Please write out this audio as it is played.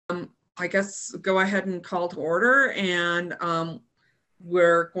I guess go ahead and call to order, and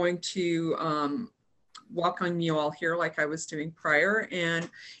we're going to welcome you all here like I was doing prior, and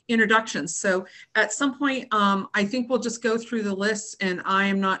introductions. So at some point, I think we'll just go through the list, and I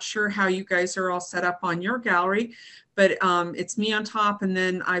am not sure how you guys are all set up on your gallery, but it's me on top, and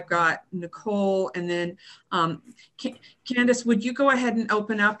then I've got Nicole, and then Candace, would you go ahead and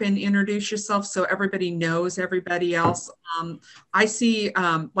open up and introduce yourself so everybody knows everybody else? I see,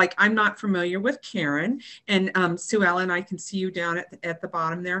 like, I'm not familiar with Karen, and Sue Ellen, I can see you down at the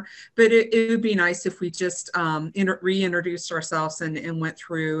bottom there, but it would be nice if we just reintroduced ourselves and went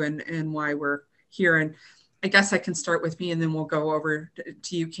through and why we're here. And I guess I can start with me, and then we'll go over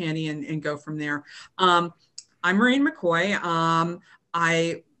to you, Candy, and go from there. I'm Maureen McCoy.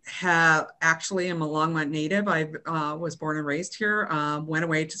 I actually am a Longmont native. I was born and raised here, went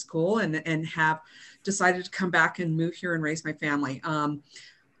away to school, and have decided to come back and move here and raise my family.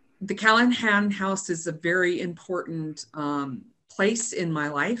 The Callahan house is a very important place in my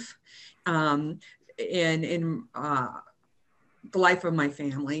life, and in the life of my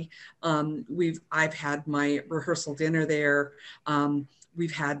family. I've had my rehearsal dinner there.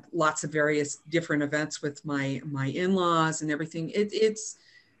 We've had lots of various different events with my in-laws and everything.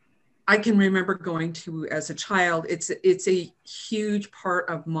 I can remember going to as a child. It's a huge part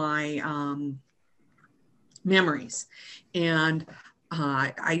of my memories, and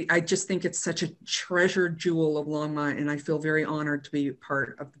I just think it's such a treasured jewel of Longmont, and I feel very honored to be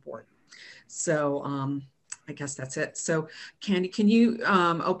part of the board. So I guess that's it. So Candy, can you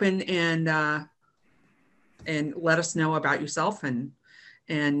open and let us know about yourself and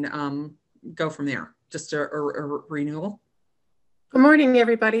go from there? Just a renewal. Good morning,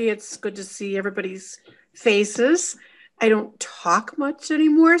 everybody. It's good to see everybody's faces. I don't talk much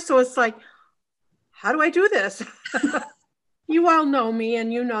anymore, so it's like, how do I do this? You all know me,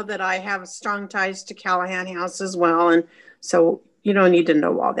 and you know that I have strong ties to Callahan House as well, and so you don't need to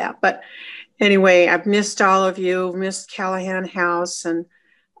know all that. But anyway, I've missed all of you, missed Callahan House, and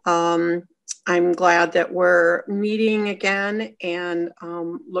I'm glad that we're meeting again, and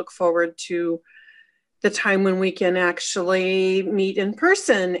look forward to the time when we can actually meet in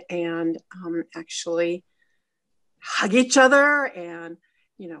person and actually hug each other and,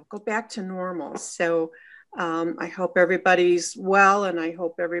 go back to normal. So I hope everybody's well, and I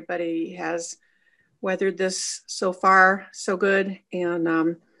hope everybody has weathered this so far so good,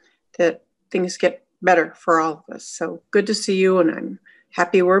 and that things get better for all of us. So good to see you, and I'm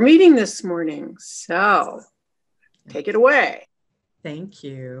happy we're meeting this morning. So take it away. Thank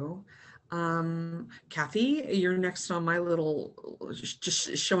you. Kathy, you're next on my little,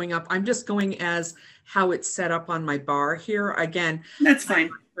 just showing up. I'm just going as how it's set up on my bar here. Again, that's fine.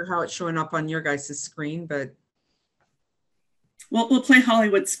 I'm not sure how it's showing up on your guys' screen, but. We'll play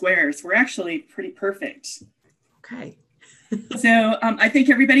Hollywood Squares. We're actually pretty perfect. Okay. So I think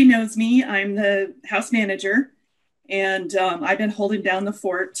everybody knows me. I'm the house manager, and I've been holding down the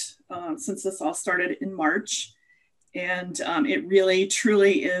fort since this all started in March. And it really,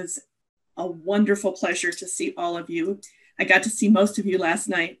 truly is a wonderful pleasure to see all of you. I got to see most of you last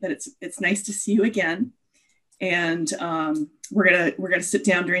night, but it's nice to see you again. And we're gonna sit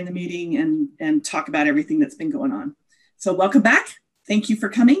down during the meeting and talk about everything that's been going on. So welcome back. Thank you for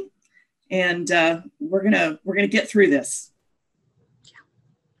coming. And we're gonna get through this.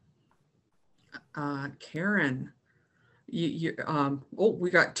 Karen, we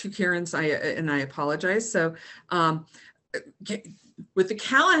got two Karens, and I apologize. So with the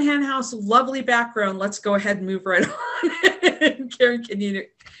Callahan House, lovely background, let's go ahead and move right on. Karen, can you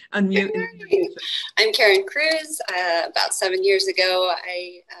unmute? I'm Karen Cruz. About 7 years ago,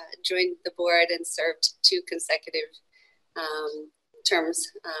 I joined the board and served 2 consecutive terms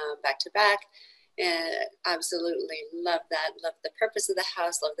back to back, and absolutely love that. Love the purpose of the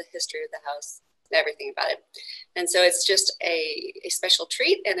house, love the history of the house, everything about it. And so it's just a special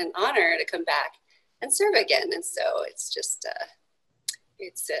treat and an honor to come back and serve again. And so it's just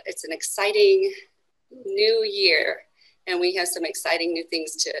it's an exciting new year, and we have some exciting new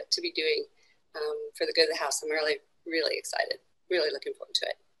things to be doing for the good of the house. I'm really, really excited, really looking forward to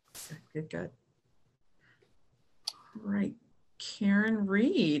it. Good. All right, Karen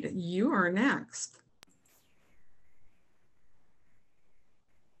Reed, you are next.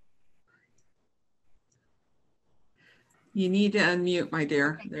 You need to unmute, my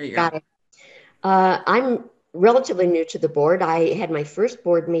dear. There you go. Got it. I'm relatively new to the board. I had my first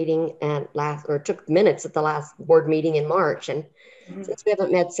board meeting took minutes at the last board meeting in March. And since we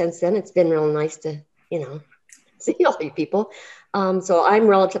haven't met since then, it's been real nice to, see all you people. So I'm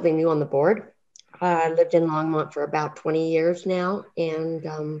relatively new on the board. I lived in Longmont for about 20 years now,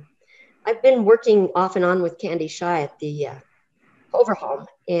 and I've been working off and on with Candy Shy at the Culver Home.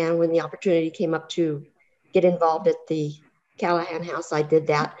 And when the opportunity came up to get involved at the Callahan House, I did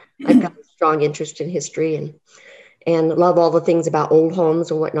that. I've got a strong interest in history and love all the things about old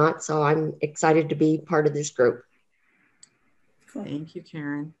homes and whatnot. So I'm excited to be part of this group. Cool. Thank you,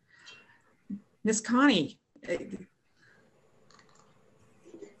 Karen. Miss Connie.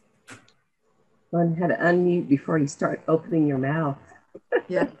 Learn how to unmute before you start opening your mouth.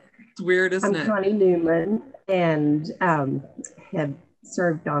 Yeah, it's weird, isn't it? I'm Connie Newman, and have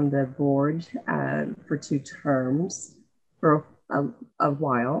served on the board for 2 terms for a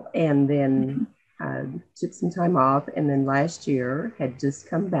while, and then took some time off, and then last year had just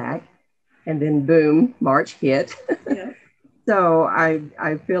come back, and then boom, March hit. Yeah. So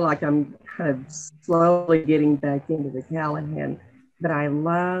I feel like I'm kind of slowly getting back into the Callahan, but I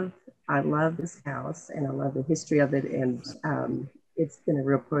love this house, and I love the history of it, and it's been a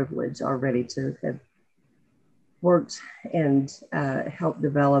real privilege already to have worked and helped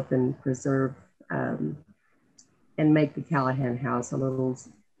develop and preserve and make the Callahan House a little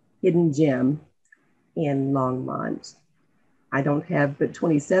hidden gem in Longmont. I don't have but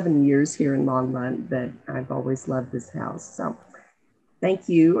 27 years here in Longmont, but I've always loved this house. So thank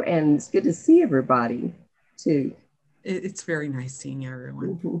you, and it's good to see everybody too. It's very nice seeing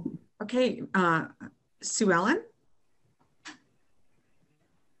everyone. Mm-hmm. Okay, Sue Ellen.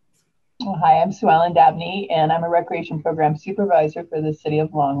 Well, hi, I'm Sue Ellen Dabney, and I'm a recreation program supervisor for the city of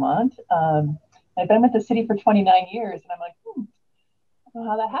Longmont. I've been with the city for 29 years, and I'm like, I don't know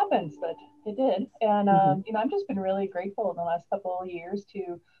how that happens, but it did. And, you know, I've just been really grateful in the last couple of years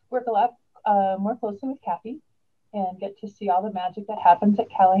to work a lot more closely with Kathy and get to see all the magic that happens at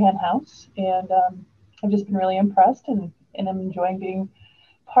Callahan House. And I've just been really impressed, and I'm enjoying being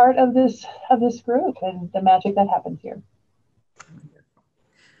part of this group and the magic that happens here.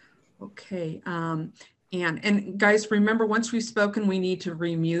 Okay, and guys, remember, once we've spoken, we need to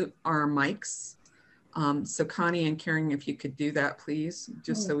remute our mics. So Connie and Karen, if you could do that, please,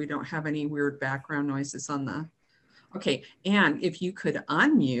 just so we don't have any weird background noises on the, okay. And if you could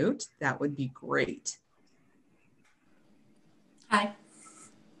unmute, that would be great. Hi.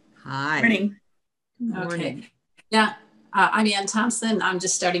 Hi. Morning. Good morning. Okay. Yeah, I'm Ann Thompson. I'm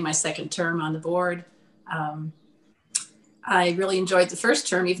just starting my 2nd term on the board. I really enjoyed the 1st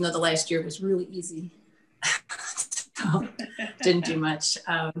term, even though the last year was really easy. So didn't do much.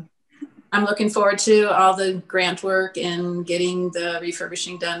 I'm looking forward to all the grant work and getting the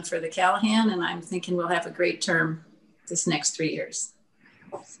refurbishing done for the Callahan, and I'm thinking we'll have a great term this next 3 years.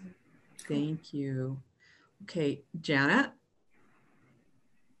 Thank you. Okay, Janet.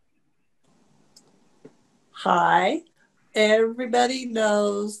 Hi, everybody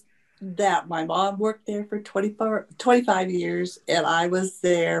knows that my mom worked there for 25 years, and I was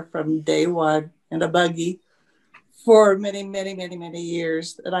there from day one in a buggy for many, many, many, many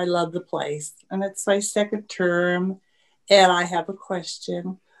years, and I love the place. And it's my 2nd term, and I have a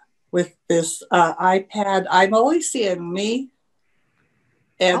question with this iPad. I'm only seeing me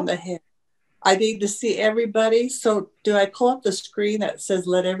and the head. I need to see everybody. So do I pull up the screen that says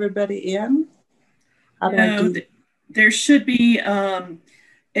let everybody in? No, there should be,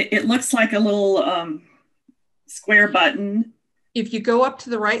 it looks like a little square button. If you go up to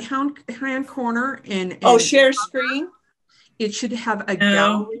the right hand corner and share screen, it should have a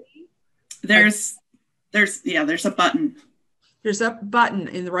gallery. There's a button. There's a button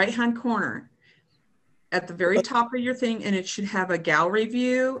in the right hand corner at the very top of your thing, and it should have a gallery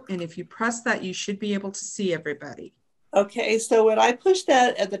view. And if you press that, you should be able to see everybody. Okay, so when I push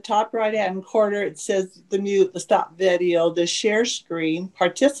that at the top right hand corner, it says the mute, the stop video, the share screen,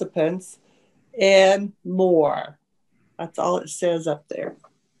 participants, and more. That's all it says up there.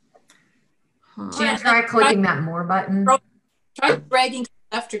 Try clicking that more button. Try dragging to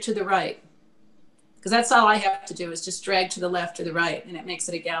the left or to the right, because that's all I have to do is just drag to the left or the right, and it makes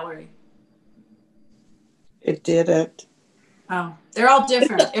it a gallery. It didn't. Oh, they're all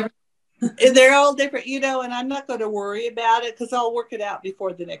different. They're all different, you know, and I'm not going to worry about it because I'll work it out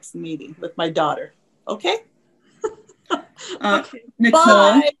before the next meeting with my daughter. Okay? Okay. Nicole.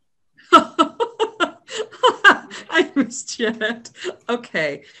 Bye. I missed Janet.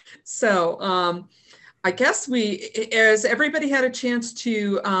 Okay. So I guess as everybody had a chance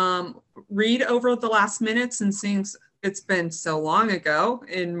to read over the last minutes, and since it's been so long ago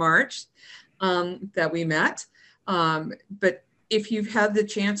in March that we met, but if you've had the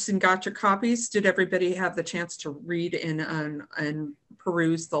chance and got your copies, did everybody have the chance to read and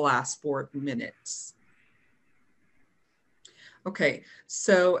peruse the last board minutes? Okay,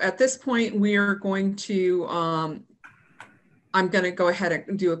 so at this point, we are going to, I'm going to go ahead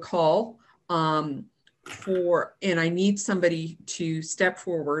and do a call and I need somebody to step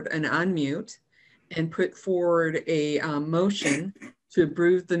forward and unmute and put forward a motion to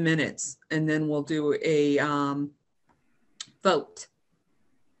approve the minutes, and then we'll do a vote.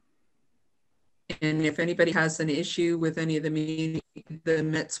 And if anybody has an issue with any of the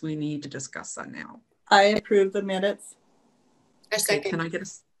minutes, we need to discuss that now. I approve the minutes. Okay, can I get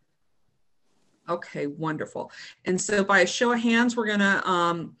a? Okay, wonderful. And so by a show of hands, we're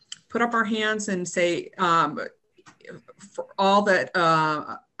gonna put up our hands and say, for all that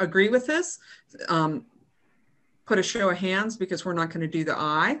agree with this, put a show of hands, because we're not going to do the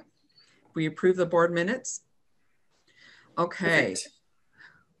aye. We approve the board minutes. Okay. Perfect.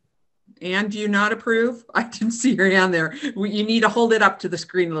 And do you not approve? I didn't see your hand there. You need to hold it up to the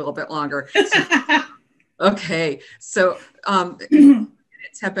screen a little bit longer. Okay, so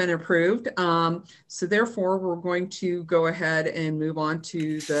minutes have been approved. So therefore, we're going to go ahead and move on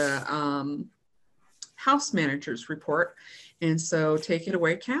to the house manager's report. And so take it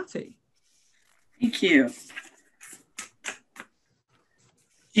away, Kathy. Thank you.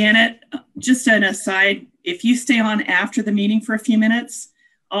 Janet, just an aside, if you stay on after the meeting for a few minutes,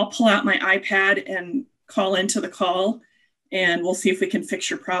 I'll pull out my iPad and call into the call, and we'll see if we can fix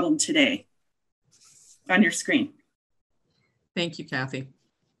your problem today on your screen. Thank you, Kathy.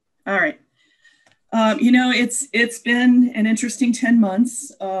 All right. You know, it's been an interesting 10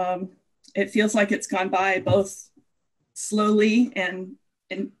 months. It feels like it's gone by both slowly and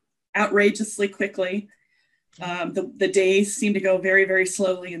outrageously quickly. The days seem to go very, very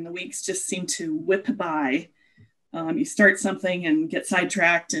slowly, and the weeks just seem to whip by. You start something and get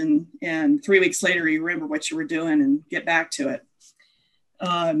sidetracked, and 3 weeks later, you remember what you were doing and get back to it.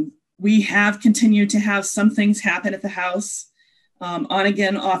 We have continued to have some things happen at the house, on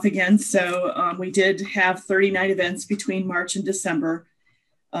again, off again. So we did have 39 events between March and December.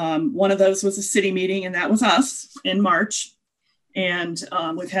 One of those was a city meeting, and that was us in March. And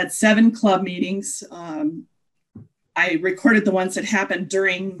we've had 7 club meetings. I recorded the ones that happened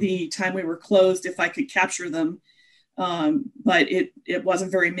during the time we were closed, if I could capture them. But it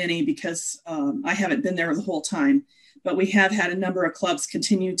wasn't very many, because I haven't been there the whole time. But we have had a number of clubs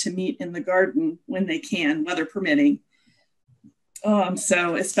continue to meet in the garden when they can, weather permitting.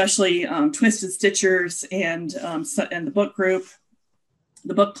 So especially Twisted Stitchers and the book group,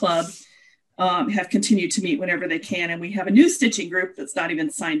 the book club, have continued to meet whenever they can. And we have a new stitching group that's not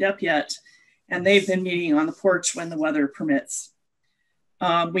even signed up yet. And they've been meeting on the porch when the weather permits.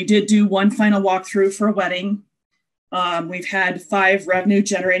 We did do one final walkthrough for a wedding. We've had 5 revenue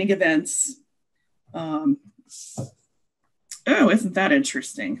generating events. Oh, isn't that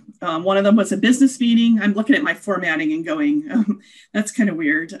interesting? One of them was a business meeting. I'm looking at my formatting and going, that's kind of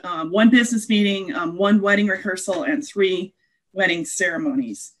weird. 1 business meeting, 1 wedding rehearsal, and 3 wedding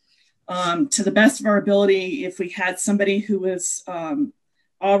ceremonies. To the best of our ability, if we had somebody who was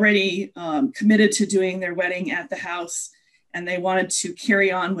already committed to doing their wedding at the house and they wanted to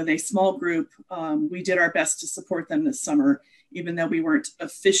carry on with a small group, we did our best to support them this summer, even though we weren't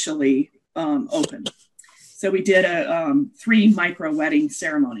officially open. So we did 3 micro wedding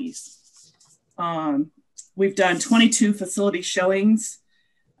ceremonies. We've done 22 facility showings.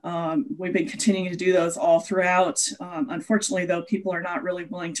 We've been continuing to do those all throughout. Unfortunately, though, people are not really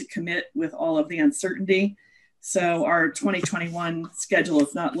willing to commit with all of the uncertainty. So our 2021 schedule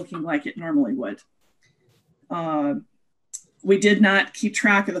is not looking like it normally would. We did not keep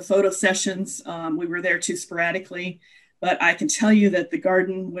track of the photo sessions. We were there too sporadically, but I can tell you that the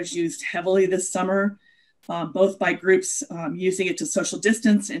garden was used heavily this summer, both by groups using it to social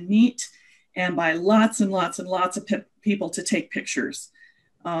distance and meet, and by lots and lots and lots of people to take pictures.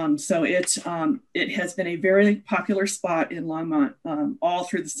 So it has been a very popular spot in Longmont all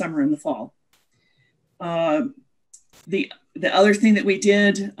through the summer and the fall. The other thing that we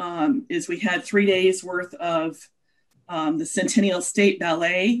did is we had 3 days worth of the Centennial State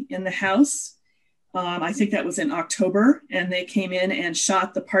Ballet in the house. I think that was in October, and they came in and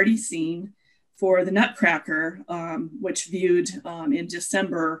shot the party scene for the Nutcracker, which viewed in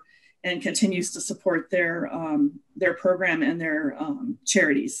December and continues to support their program and their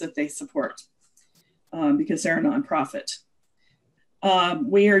charities that they support because they're a nonprofit.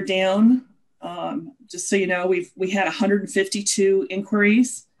 We are down, just so you know, we had 152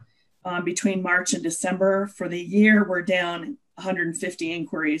 inquiries between March and December. For the year, we're down 150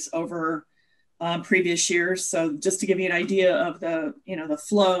 inquiries over previous years. So just to give you an idea of the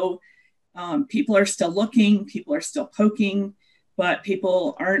flow, people are still looking, people are still poking, but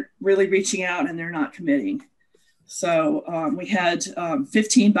people aren't really reaching out and they're not committing. So we had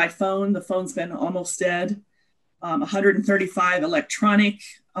 15 by phone. The phone's been almost dead. 135 electronic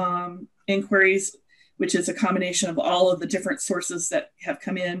inquiries, which is a combination of all of the different sources that have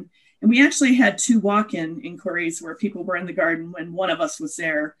come in. And we actually had 2 walk-in inquiries where people were in the garden when one of us was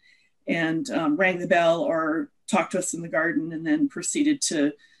there and rang the bell or talked to us in the garden and then proceeded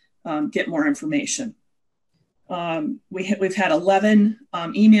to get more information. We've had 11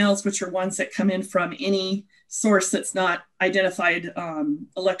 emails, which are ones that come in from any source that's not identified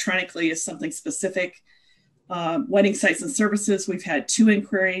electronically as something specific. Wedding sites and services, we've had 2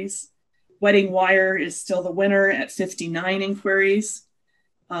 inquiries. Wedding Wire is still the winner at 59 inquiries.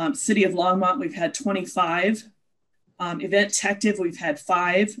 City of Longmont, we've had 25. Event Detective, we've had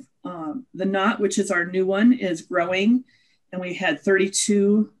 5. The Knot, which is our new one, is growing, and we had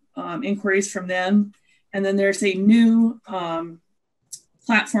 32 inquiries from them. And then there's a new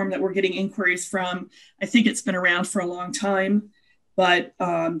platform that we're getting inquiries from. I think it's been around for a long time, but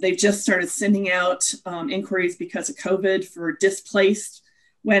they've just started sending out inquiries because of COVID for displaced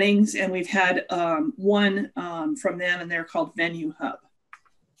weddings. And we've had one from them, and they're called Venue Hub.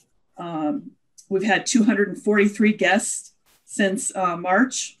 We've had 243 guests since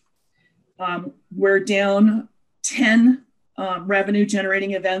March. We're down 10 revenue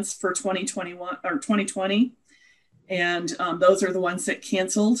generating events for 2021 or 2020. And those are the ones that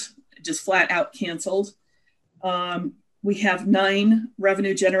canceled, just flat out canceled. We have 9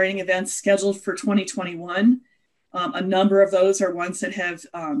 revenue generating events scheduled for 2021. A number of those are ones that have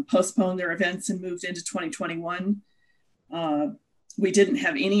postponed their events and moved into 2021. We didn't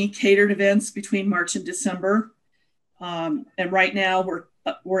have any catered events between March and December. And right now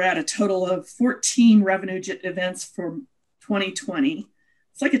we're at a total of 14 revenue events for 2020.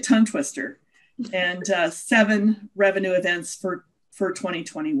 It's like a tongue twister. And 7 revenue events for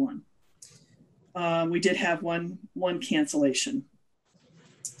 2021. We did have one cancellation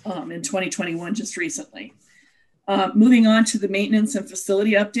in 2021 just recently. Moving on to the maintenance and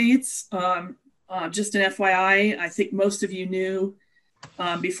facility updates. Just an FYI, I think most of you knew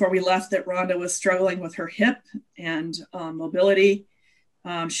before we left that Rhonda was struggling with her hip and mobility.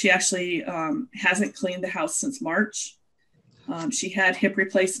 She actually hasn't cleaned the house since March. She had hip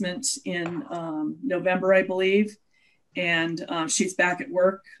replacement in November, I believe, and she's back at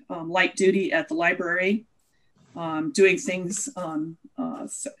work, light duty at the library, doing things,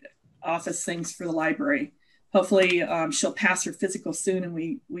 office things for the library. Hopefully she'll pass her physical soon and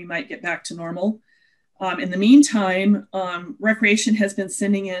we might get back to normal. In the meantime, Recreation has been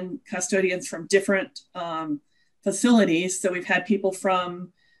sending in custodians from different facilities. So we've had people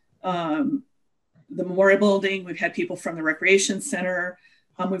from the Memorial Building, we've had people from the Recreation Center.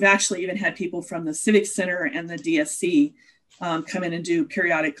 We've actually even had people from the Civic Center and the DSC come in and do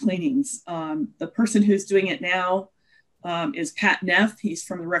periodic cleanings. The person who's doing it now is Pat Neff. He's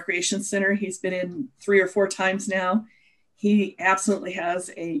from the Recreation Center. He's been in 3 or 4 times now. He absolutely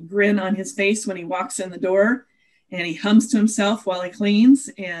has a grin on his face when he walks in the door, and he hums to himself while he cleans.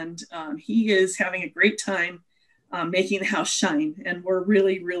 And he is having a great time making the house shine. And we're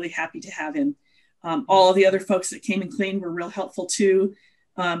really, really happy to have him. All of the other folks that came and cleaned were real helpful too,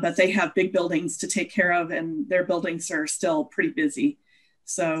 but they have big buildings to take care of, and their buildings are still pretty busy.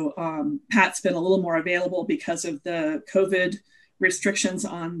 So Pat's been a little more available because of the COVID restrictions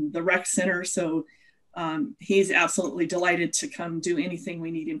on the rec center. So he's absolutely delighted to come do anything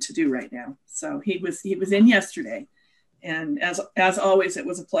we need him to do right now. So he was in yesterday, and as always, it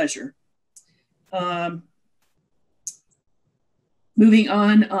was a pleasure. Moving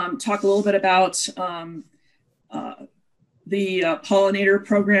on, talk a little bit about the pollinator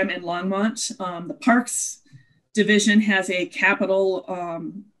program in Longmont. The Parks Division has a capital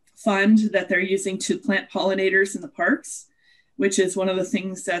fund that they're using to plant pollinators in the parks, which is one of the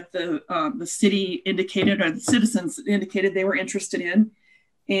things that the city indicated, or the citizens indicated they were interested in.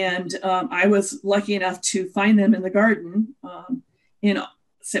 And I was lucky enough to find them in the garden in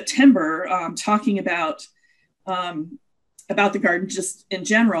September, talking about the garden just in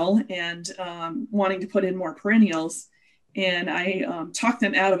general, and wanting to put in more perennials. And I talked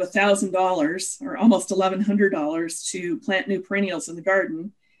them out of $1,000 or almost $1,100 to plant new perennials in the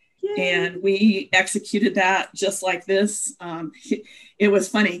garden. Yay. And we executed that just like this. It was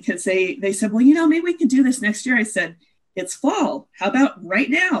funny because they said, well, maybe we could do this next year. I said, it's fall. How about right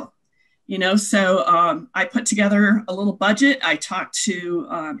now? So I put together a little budget. I talked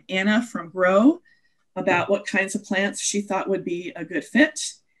to Anna from Grow about what kinds of plants she thought would be a good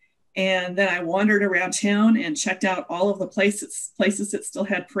fit. And then I wandered around town and checked out all of the places that still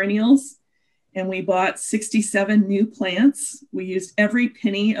had perennials. And we bought 67 new plants. We used every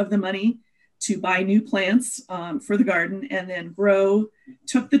penny of the money to buy new plants for the garden and then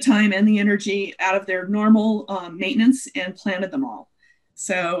took the time and the energy out of their normal maintenance and planted them all.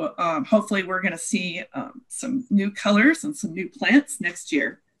 So hopefully we're going to see some new colors and some new plants next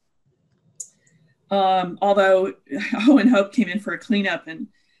year. Although Ho and Hope came in for a cleanup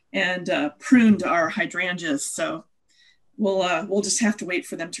and pruned our hydrangeas, so we'll just have to wait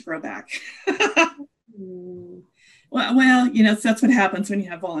for them to grow back. Well, you know, that's what happens when you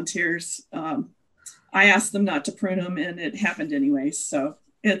have volunteers. I asked them not to prune them, and it happened anyway. So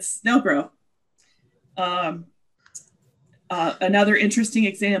they'll grow. Another interesting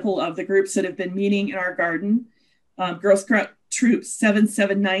example of the groups that have been meeting in our garden, Girl Scout Troop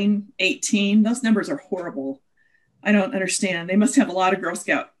 77918. Those numbers are horrible. I don't understand. They must have a lot of Girl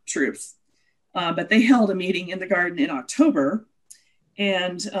Scout troops. But they held a meeting in the garden in October,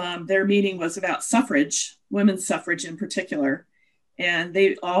 and their meeting was about suffrage, women's suffrage in particular. And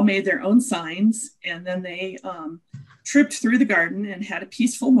they all made their own signs, and then they trooped through the garden and had a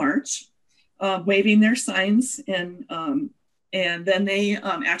peaceful march, waving their signs. And then they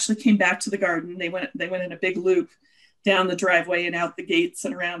actually came back to the garden. They went in a big loop down the driveway and out the gates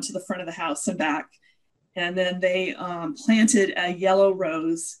and around to the front of the house and back. And then they planted a yellow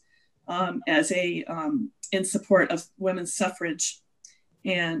rose as in support of women's suffrage.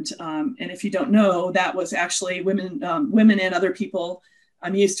 And if you don't know, that was actually women and other people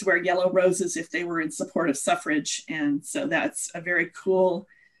used to wear yellow roses if they were in support of suffrage. And so that's a very cool,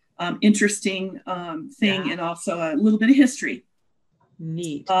 interesting thing, and also a little bit of history.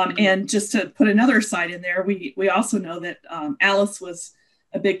 Neat. And just to put another side in there, we also know that Alice was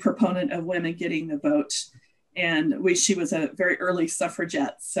a big proponent of women getting the vote. And she was a very early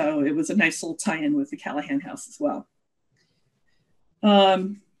suffragette. So it was a nice little tie-in with the Callahan house as well.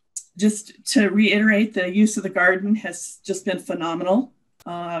 Just to reiterate, the use of the garden has just been phenomenal.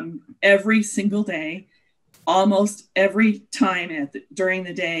 Every single day, almost every time during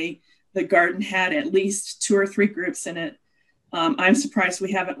the day, the garden had at least 2 or 3 groups in it. I'm surprised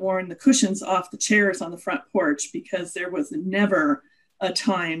we haven't worn the cushions off the chairs on the front porch, because there was never a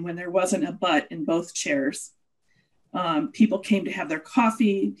time when there wasn't a butt in both chairs. People came to have their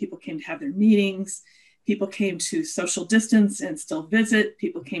coffee, people came to have their meetings, people came to social distance and still visit,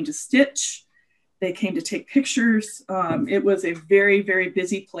 people came to stitch, they came to take pictures. It was a very, very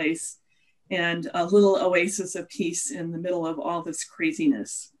busy place and a little oasis of peace in the middle of all this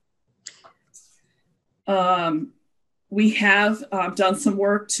craziness. We have done some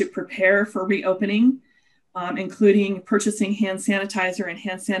work to prepare for reopening, including purchasing hand sanitizer and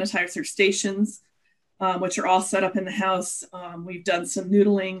hand sanitizer stations, which are all set up in the house. We've done some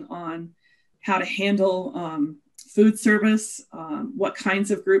noodling on how to handle food service, what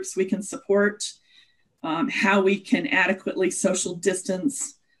kinds of groups we can support, how we can adequately social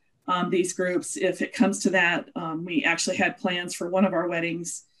distance these groups. If it comes to that, we actually had plans for one of our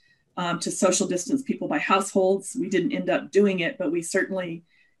weddings to social distance people by households. We didn't end up doing it, but we certainly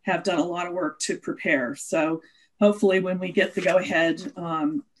have done a lot of work to prepare. So hopefully when we get the go ahead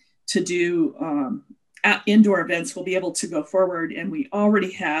to do indoor events, we'll be able to go forward. And we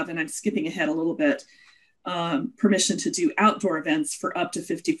already have, and I'm skipping ahead a little bit, permission to do outdoor events for up to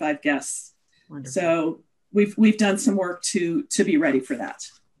 55 guests. Wonderful. So we've done some work to be ready for that.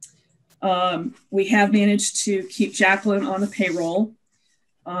 We have managed to keep Jacqueline on the payroll.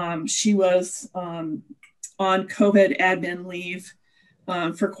 She was on COVID admin leave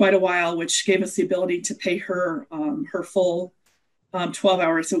for quite a while, which gave us the ability to pay her her full 12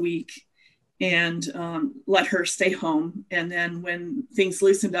 hours a week and let her stay home. And then when things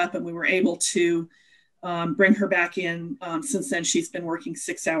loosened up and we were able to bring her back in, since then she's been working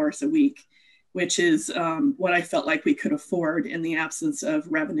 6 hours a week, which is what I felt like we could afford in the absence of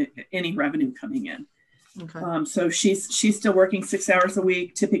any revenue coming in. Okay. So she's still working 6 hours a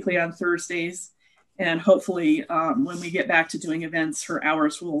week, typically on Thursdays. And hopefully when we get back to doing events, her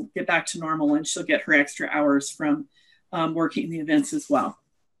hours will get back to normal and she'll get her extra hours from working the events as well.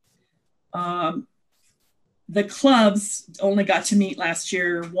 The clubs only got to meet last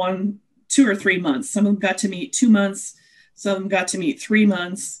year 1, 2 or 3 months. Some of them got to meet 2 months. Some of them got to meet 3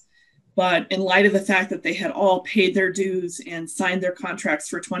 months. But in light of the fact that they had all paid their dues and signed their contracts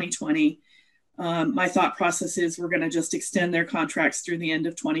for 2020, my thought process is we're going to just extend their contracts through the end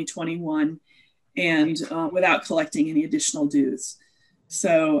of 2021 and without collecting any additional dues.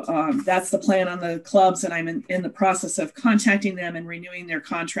 So that's the plan on the clubs, and I'm in the process of contacting them and renewing their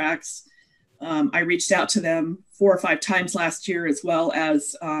contracts. I reached out to them 4 or 5 times last year, as well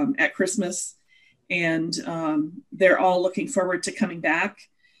as at Christmas, and they're all looking forward to coming back.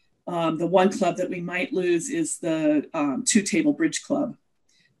 The one club that we might lose is the 2 Table Bridge Club.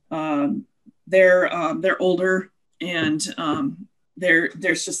 they're older, and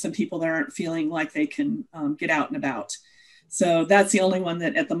there's just some people that aren't feeling like they can get out and about. So that's the only one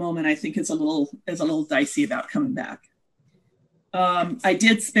that at the moment I think is a little dicey about coming back. I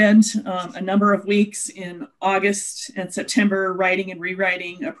did spend a number of weeks in August and September writing and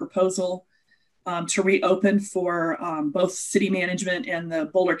rewriting a proposal to reopen for both city management and the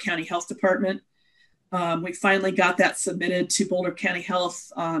Boulder County Health Department. We finally got that submitted to Boulder County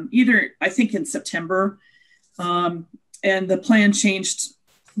Health either, I think, in September. And the plan changed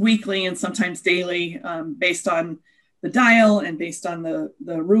weekly and sometimes daily based on the dial and based on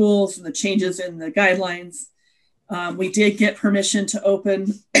the rules and the changes in the guidelines. We did get permission to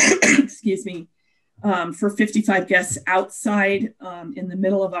open, excuse me, for 55 guests outside in the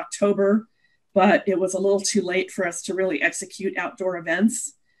middle of October, but it was a little too late for us to really execute outdoor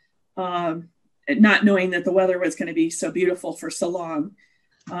events, not knowing that the weather was going to be so beautiful for so long.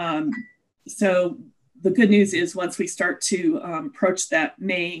 So the good news is once we start to approach that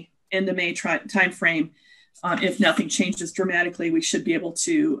end of May timeframe, if nothing changes dramatically, we should be able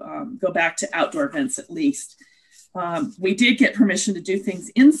to go back to outdoor events at least. We did get permission to do things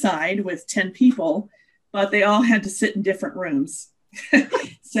inside with 10 people, but they all had to sit in different rooms.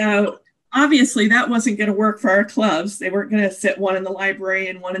 So obviously that wasn't going to work for our clubs. They weren't going to sit one in the library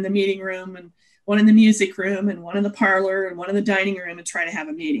and one in the meeting room and one in the music room and one in the parlor and one in the dining room and try to have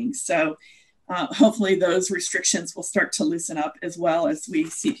a meeting. So hopefully those restrictions will start to loosen up as well as we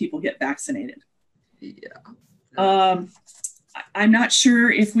see people get vaccinated. Yeah. I'm not sure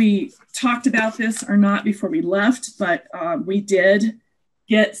if we talked about this or not before we left, but we did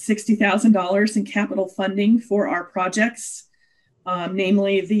get $60,000 in capital funding for our projects,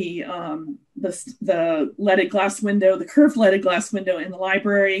 namely the leaded glass window, the curved leaded glass window in the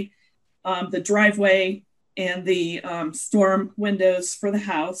library, the driveway, and the storm windows for the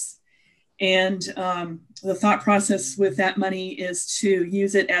house. And the thought process with that money is to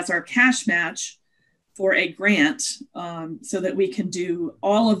use it as our cash match for a grant so that we can do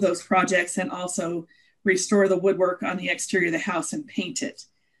all of those projects and also restore the woodwork on the exterior of the house and paint it.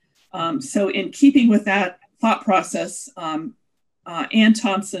 So in keeping with that thought process, Ann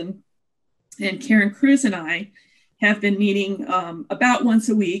Thompson and Karen Cruz and I have been meeting about once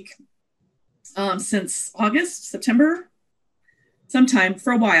a week since September, sometime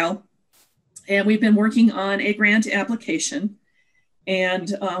for a while. And we've been working on a grant application.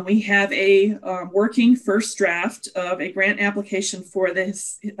 And we have a working first draft of a grant application for the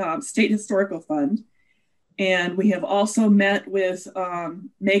State Historical Fund. And we have also met with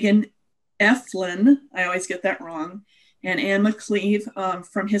Megan Eflin, I always get that wrong, and Ann McCleve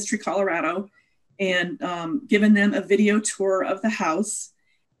from History Colorado, and given them a video tour of the house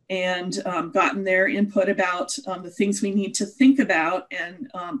and gotten their input about the things we need to think about and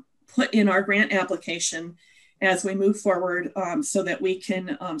put in our grant application as we move forward so that we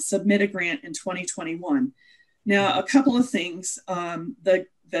can submit a grant in 2021. Now, a couple of things.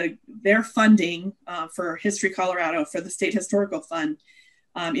 Their funding for History Colorado, for the State Historical Fund,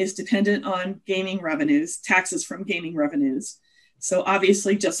 is dependent on gaming revenues, taxes from gaming revenues. So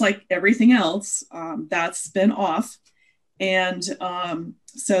obviously, just like everything else, that's been off. And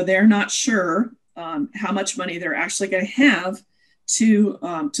so they're not sure how much money they're actually going to have to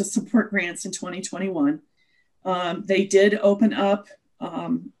support grants in 2021. They did open up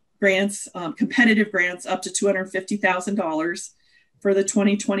grants, competitive grants up to $250,000 for the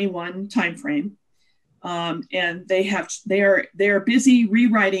 2021 timeframe. And they are busy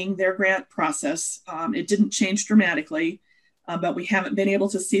rewriting their grant process. It didn't change dramatically, but we haven't been able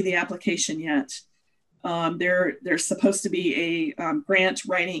to see the application yet. There's supposed to be a grant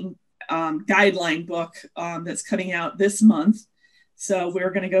writing guideline book that's coming out this month. So we're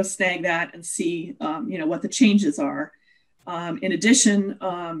going to go snag that and see, what the changes are. In addition,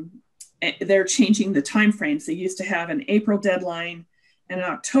 they're changing the timeframes. They used to have an April deadline and an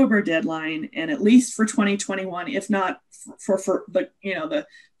October deadline, and at least for 2021, if not for the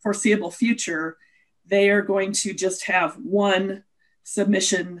foreseeable future, they are going to just have one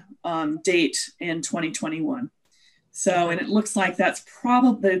submission date in 2021. So, and it looks like that's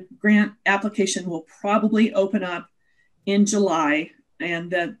probably, the grant application will probably open up in July,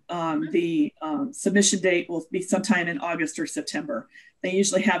 and that the submission date will be sometime in August or September. They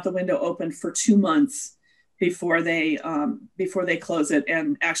usually have the window open for 2 months before they close it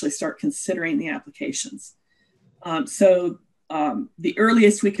and actually start considering the applications. So the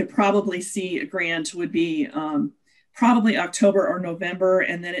earliest we could probably see a grant would be probably October or November,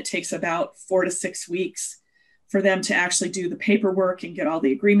 and then it takes about 4 to 6 weeks for them to actually do the paperwork and get all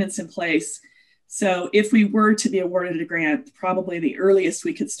the agreements in place. So if we were to be awarded a grant, probably the earliest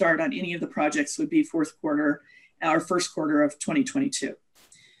we could start on any of the projects would be fourth quarter or first quarter of 2022.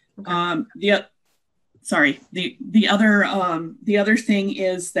 Okay. The other thing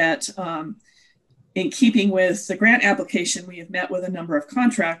is that in keeping with the grant application, we have met with a number of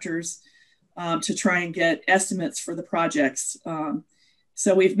contractors to try and get estimates for the projects.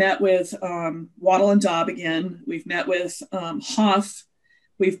 So we've met with Wattle and Daub again. We've met with Hoff.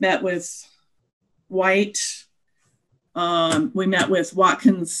 We've met with White. We met with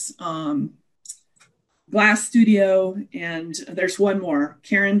Watkins Glass Studio, and there's one more.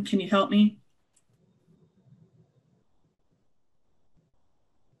 Karen, can you help me?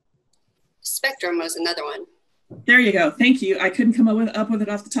 Spectrum was another one. There you go. Thank you. I couldn't come up with it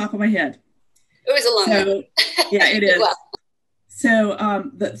off the top of my head. It was a long one. Yeah, it is. Well.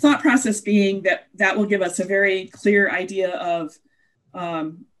 So the thought process being that will give us a very clear idea of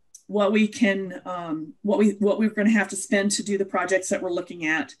what we're going to have to spend to do the projects that we're looking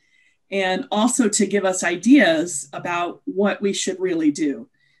at, and also to give us ideas about what we should really do.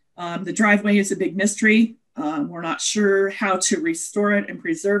 The driveway is a big mystery. We're not sure how to restore it and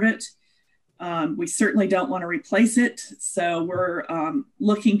preserve it. We certainly don't want to replace it. So we're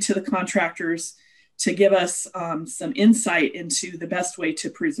looking to the contractors to give us some insight into the best way to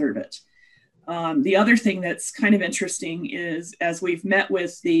preserve it. The other thing that's kind of interesting is, as we've met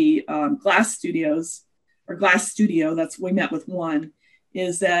with the glass studio, we met with one,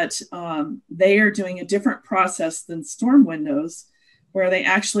 is that they are doing a different process than storm windows, where they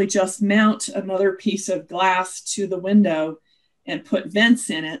actually just mount another piece of glass to the window and put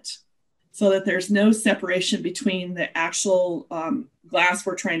vents in it, so that there's no separation between the actual glass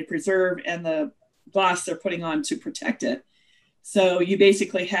we're trying to preserve and the glass they're putting on to protect it. So you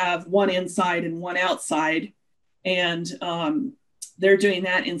basically have one inside and one outside, and they're doing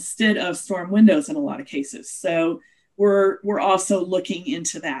that instead of storm windows in a lot of cases. So we're also looking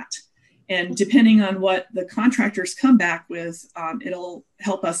into that. And depending on what the contractors come back with, it'll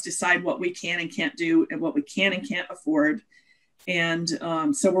help us decide what we can and can't do and what we can and can't afford. And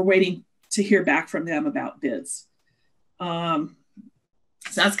so we're waiting to hear back from them about bids. So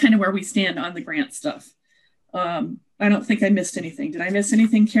that's kind of where we stand on the grant stuff. I don't think I missed anything. Did I miss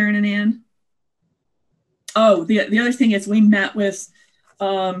anything, Karen and Ann? Oh, the other thing is we met with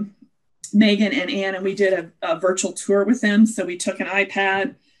Megan and Ann, and we did a virtual tour with them. So we took an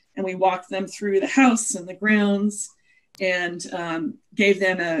iPad and we walked them through the house and the grounds, and gave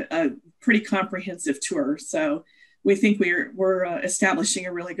them a pretty comprehensive tour. So we think we're establishing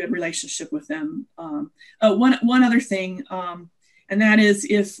a really good relationship with them. One other thing, and that is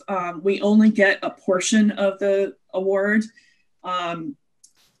if we only get a portion of the award,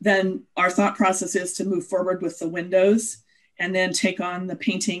 then our thought process is to move forward with the windows and then take on the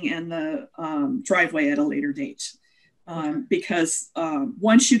painting and the driveway at a later date. Because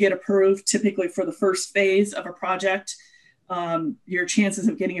once you get approved, typically for the first phase of a project, your chances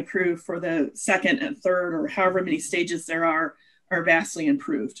of getting approved for the second and third, or however many stages there are vastly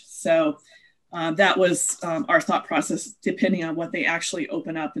improved. So that was our thought process, depending on what they actually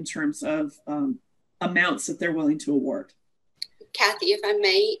open up in terms of amounts that they're willing to award. Kathy, if I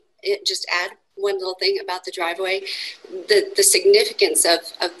may just add one little thing about the driveway. The significance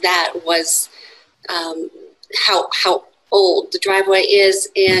of that was how old the driveway is,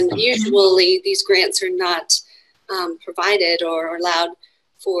 and usually these grants are not provided or allowed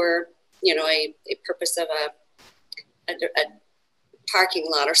for, a purpose of a parking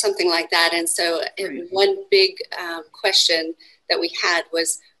lot or something like that. And so one big question that we had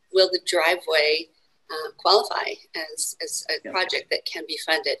was, will the driveway qualify as a project that can be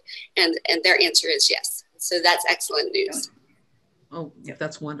funded? And their answer is yes. So that's excellent news. Oh,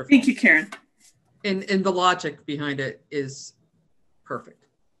 that's wonderful. Thank you, Karen. And the logic behind it is perfect.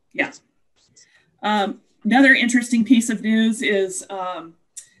 Yes. Another interesting piece of news is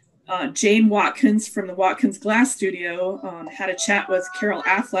Jane Watkins from the Watkins Glass Studio had a chat with Carol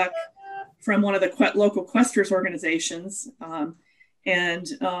Affleck from one of the local Questers organizations, and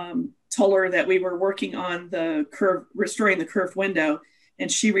told her that we were working on restoring the curved window.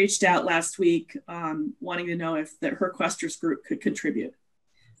 And she reached out last week wanting to know if her Questers group could contribute.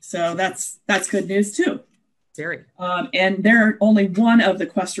 So that's good news too. Very. And they're only one of the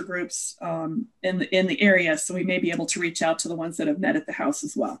Quester groups in the area, so we may be able to reach out to the ones that have met at the house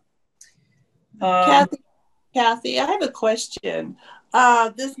as well. Kathy, I have a question.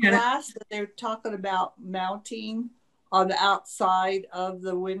 This glass that they're talking about mounting on the outside of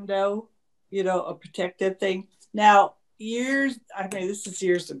the window, a protective thing. Now, I mean, this is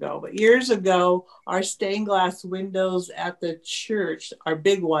years ago, but years ago, our stained glass windows at the church, our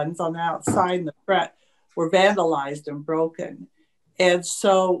big ones on the outside and the front, were vandalized and broken. And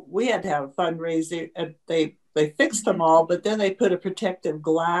so we had to have a fundraiser, and they fixed them all, but then they put a protective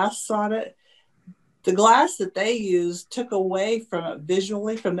glass on it. The glass that they used took away from it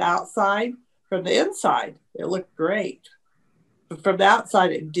visually from the outside. From the inside, it looked great. But from the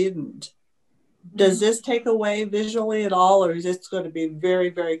outside, it didn't. Does this take away visually at all, or is it going to be very,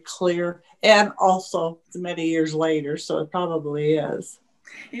 very clear? And also, it's many years later, so it probably is.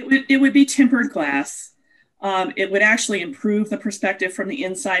 It would be tempered glass. It would actually improve the perspective from the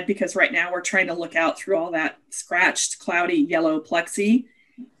inside, because right now we're trying to look out through all that scratched, cloudy yellow plexi.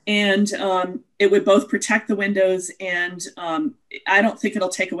 And it would both protect the windows, and I don't think it'll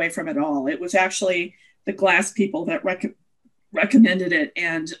take away from it all. It was actually the glass people that recommended it,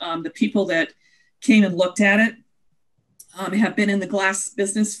 and the people that came and looked at it have been in the glass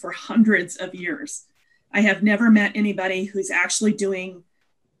business for hundreds of years. I have never met anybody who's actually doing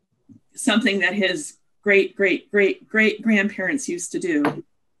something that his great grandparents used to do.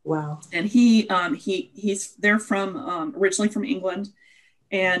 Wow. And they're from originally from England,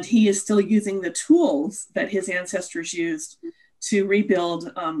 and he is still using the tools that his ancestors used to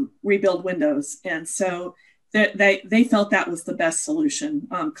rebuild windows. And so they felt that was the best solution.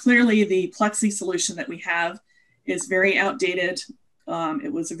 Clearly, the plexi solution that we have is very outdated.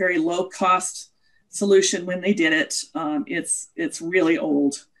 It was a very low cost solution when they did it. It's really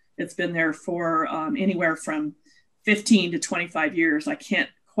old. It's been there for anywhere from 15 to 25 years. I can't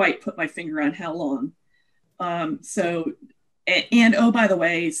quite put my finger on how long. And oh, by the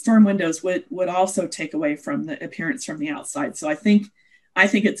way, storm windows would also take away from the appearance from the outside. So I think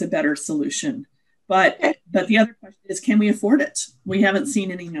it's a better solution. But the other question is, can we afford it? We haven't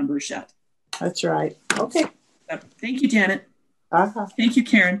seen any numbers yet. That's right. Okay. So, thank you, Janet. Uh-huh. Thank you,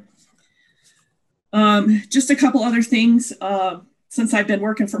 Karen. Just a couple other things. Since I've been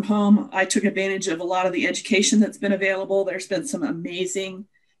working from home, I took advantage of a lot of the education that's been available. There's been some amazing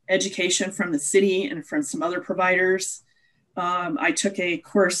education from the city and from some other providers. I took a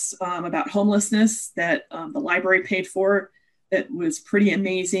course about homelessness that the library paid for. That was pretty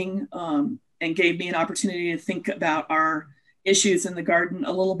amazing, and gave me an opportunity to think about our issues in the garden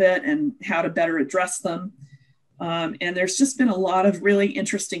a little bit and how to better address them. And there's just been a lot of really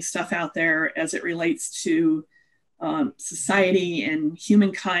interesting stuff out there as it relates to society and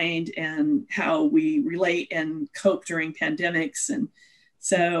humankind and how we relate and cope during pandemics. And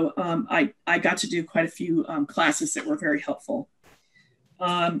so I got to do quite a few classes that were very helpful.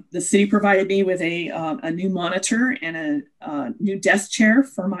 The city provided me with a new monitor and a new desk chair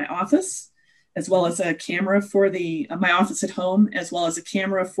for my office, as well as a camera for my office at home, as well as a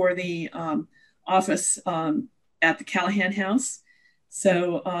camera for the office at the Callahan house.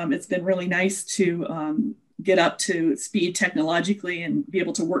 So it's been really nice to get up to speed technologically and be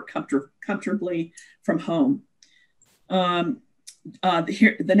able to work comfortably from home. The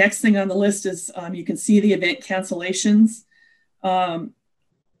next thing on the list is you can see the event cancellations.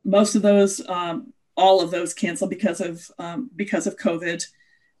 Most of those, all of those canceled because of COVID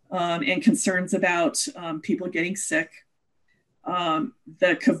and concerns about people getting sick. The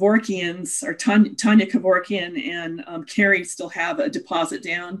Kevorkians, or Tanya Kevorkian and Carrie, still have a deposit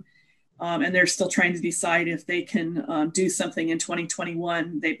down, and they're still trying to decide if they can do something in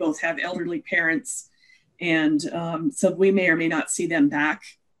 2021. They both have elderly parents, and so we may or may not see them back.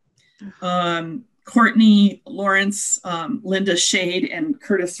 Courtney Lawrence, Linda Shade, and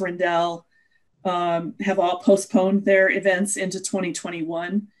Curtis Rendell have all postponed their events into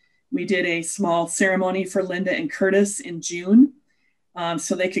 2021. We did a small ceremony for Linda and Curtis in June,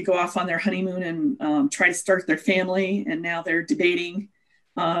 so they could go off on their honeymoon and try to start their family. And now they're debating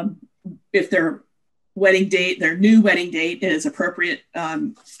if their new wedding date is appropriate,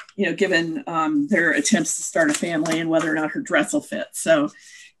 given their attempts to start a family and whether or not her dress will fit. So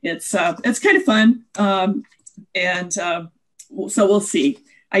it's kind of fun. So we'll see.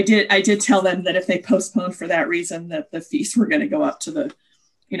 I did tell them that if they postponed for that reason, that the fees were going to go up to the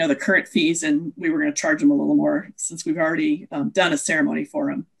current fees, and we were going to charge them a little more since we've already done a ceremony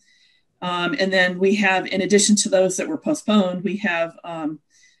for them. And then we have, in addition to those that were postponed, we have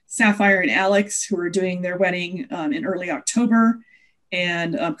Sapphire and Alex, who are doing their wedding in early October,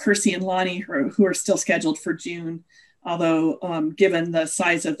 and Kersey and Lonnie, who are still scheduled for June. Although given the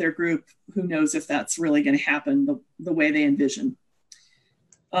size of their group, who knows if that's really going to happen the way they envision.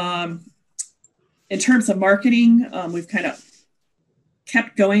 In terms of marketing, we've kind of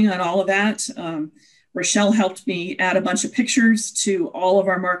kept going on all of that. Rochelle helped me add a bunch of pictures to all of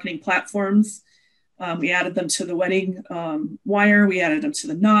our marketing platforms. We added them to the wedding wire. We added them to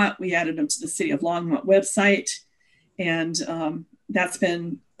the knot. We added them to the City of Longmont website. And that's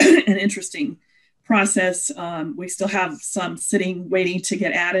been an interesting process. We still have some sitting, waiting to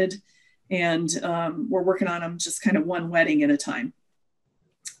get added. And we're working on them just kind of one wedding at a time.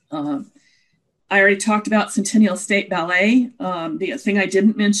 I already talked about Centennial State Ballet. The thing I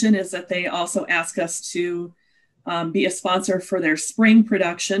didn't mention is that they also ask us to be a sponsor for their spring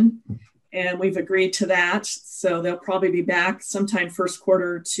production. And we've agreed to that. So they'll probably be back sometime first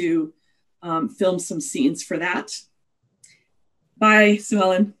quarter to film some scenes for that. Bye, Sue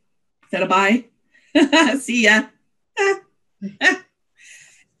Ellen. Is that a bye? See ya.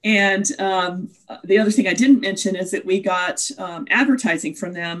 And the other thing I didn't mention is that we got advertising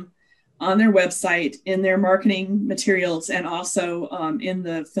from them on their website, in their marketing materials, and also in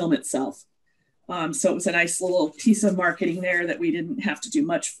the film itself. So it was a nice little piece of marketing there that we didn't have to do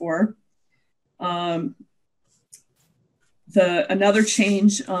much for. Another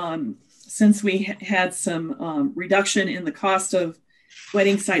change, since we had some reduction in the cost of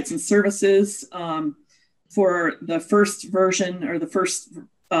wedding sites and services for the first version, or the first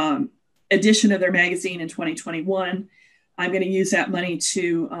edition of their magazine in 2021, I'm going to use that money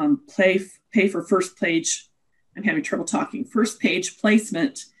to pay for first page. I'm having trouble talking. First page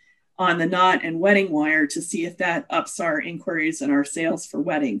placement on the knot and wedding wire to see if that ups our inquiries and our sales for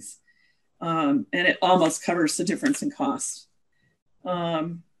weddings. And it almost covers the difference in cost.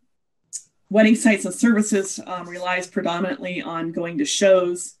 Wedding sites and services relies predominantly on going to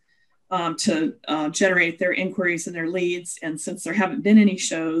shows to generate their inquiries and their leads. And since there haven't been any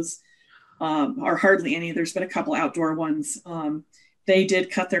shows, or hardly any, there's been a couple outdoor ones, they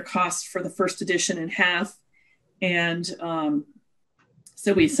did cut their costs for the first edition in half. And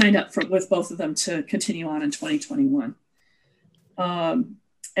so we signed up with both of them to continue on in 2021.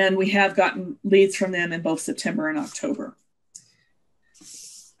 And we have gotten leads from them in both September and October.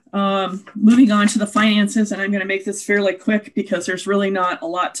 Moving on to the finances, and I'm going to make this fairly quick because there's really not a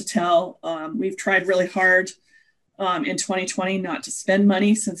lot to tell. We've tried really hard in 2020 not to spend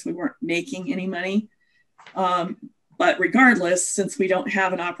money since we weren't making any money. But regardless, since we don't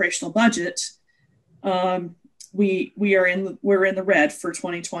have an operational budget, we're in the red for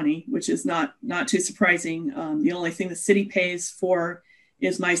 2020, which is not too surprising. The only thing the city pays for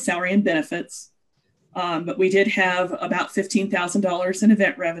is my salary and benefits. But we did have about $15,000 in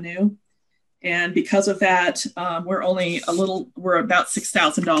event revenue. And because of that, we're about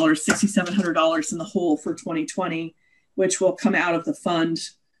 $6,000, $6,700 in the hole for 2020, which will come out of the fund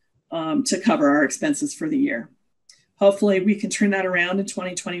to cover our expenses for the year. Hopefully we can turn that around in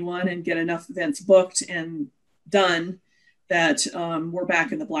 2021 and get enough events booked and done that we're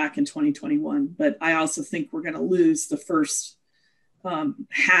back in the black in 2021. But I also think we're going to lose the first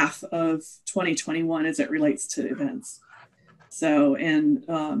half of 2021 as it relates to events. So, and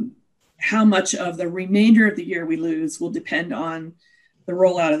how much of the remainder of the year we lose will depend on the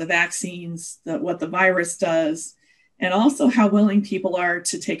rollout of the vaccines, what the virus does, and also how willing people are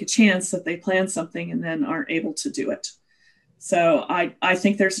to take a chance that they plan something and then aren't able to do it. So I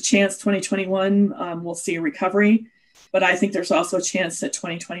think there's a chance 2021 we'll see a recovery, but I think there's also a chance that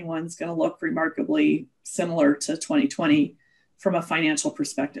 2021 is going to look remarkably similar to 2020 from a financial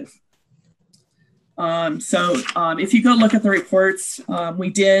perspective. If you go look at the reports,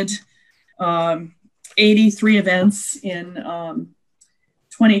 we did 83 events in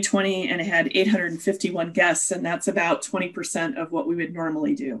 2020 and it had 851 guests, and that's about 20% of what we would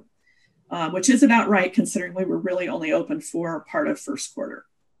normally do, which is about right considering we were really only open for part of first quarter.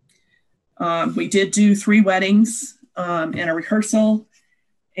 We did do 3 weddings and a rehearsal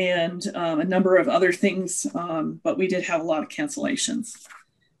and a number of other things, but we did have a lot of cancellations.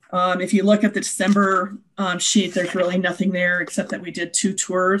 If you look at the December sheet, there's really nothing there except that we did 2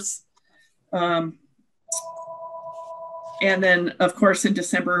 tours. And then, of course, in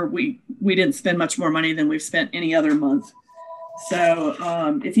December, we didn't spend much more money than we've spent any other month. So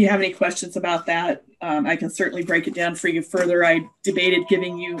if you have any questions about that, I can certainly break it down for you further. I debated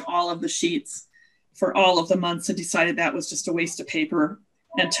giving you all of the sheets for all of the months and decided that was just a waste of paper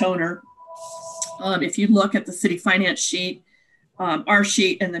and toner. If you look at the city finance sheet, our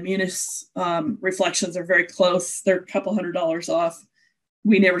sheet and the Munis reflections are very close. They're a couple $100 off.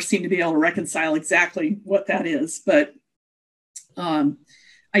 We never seem to be able to reconcile exactly what that is, but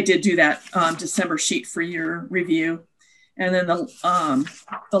I did do that December sheet for your review. And then the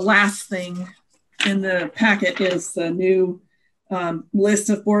last thing in the packet is the new list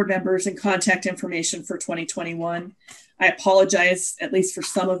of board members and contact information for 2021. I apologize, at least for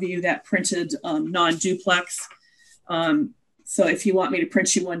some of you, that printed non-duplex. So if you want me to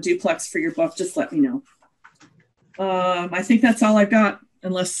print you one duplex for your book, just let me know. I think that's all I've got,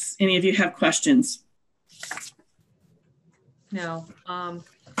 unless any of you have questions. No,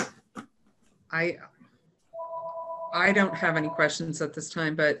 I don't have any questions at this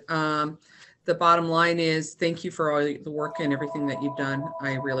time, but the bottom line is thank you for all the work and everything that you've done.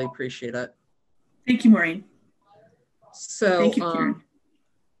 I really appreciate it. Thank you, Maureen. So thank you, Karen.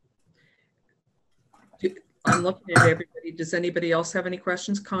 I'm looking at everybody. Does anybody else have any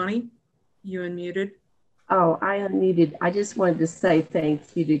questions? Connie, you unmuted. Oh, I unmuted. I just wanted to say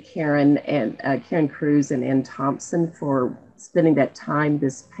thank you to Karen and Karen Cruz and Ann Thompson for spending that time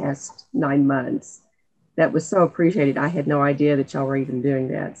this past 9 months. That was so appreciated. I had no idea that y'all were even doing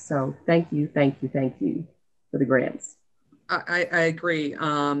that. So thank you for the grants. I agree.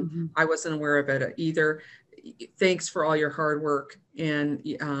 I wasn't aware of it either. Thanks for all your hard work and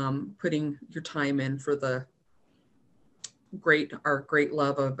putting your time in for the our great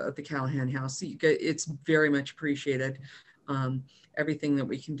love of the Callahan House. It's very much appreciated, everything that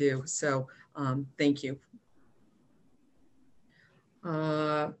we can do. So thank you.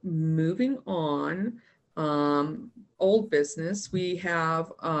 Moving on, old business. We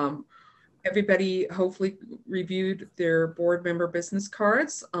have everybody hopefully reviewed their board member business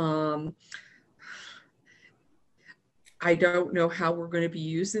cards. I don't know how we're going to be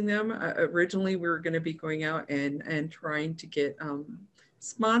using them. Originally, we were going to be going out and trying to get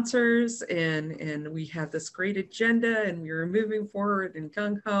sponsors, and we had this great agenda, and we were moving forward and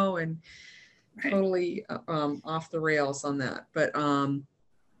gung-ho and totally off the rails on that. But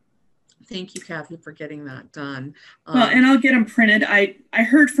thank you, Kathy, for getting that done. Well, and I'll get them printed. I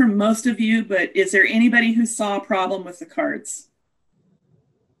heard from most of you, but is there anybody who saw a problem with the cards?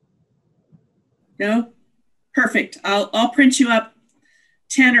 No? Perfect. I'll print you up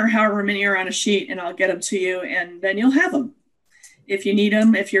 10 or however many are on a sheet, and I'll get them to you, and then you'll have them if you need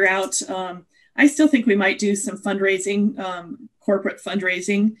them. If you're out, I still think we might do some fundraising, corporate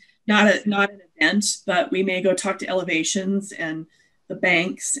fundraising, not an event, but we may go talk to Elevations and the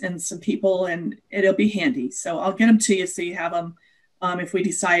banks and some people, and it'll be handy. So I'll get them to you so you have them if we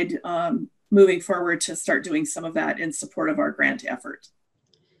decide moving forward to start doing some of that in support of our grant effort.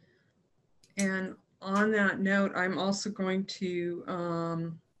 And on that note, I'm also going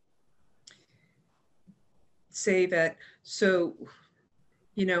to say that, so,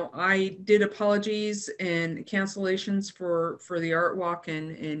 you know, I did apologies and cancellations for the art walk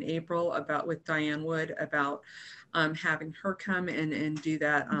in April with Diane Wood about having her come and do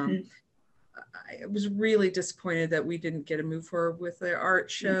that. I was really disappointed that we didn't get a move forward with the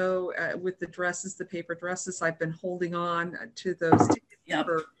art show, with the dresses, the paper dresses. I've been holding on to those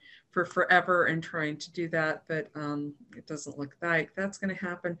tickets for forever and trying to do that, but it doesn't look like that's going to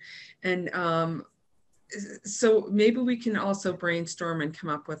happen. And so maybe we can also brainstorm and come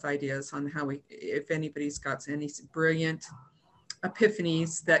up with ideas on how if anybody's got any brilliant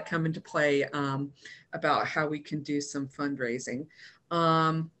epiphanies that come into play about how we can do some fundraising.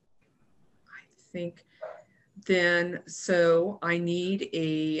 I think then, so I need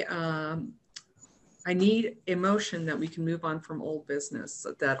a motion that we can move on from old business,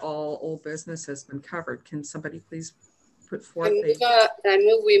 that all old business has been covered. Can somebody please put forth I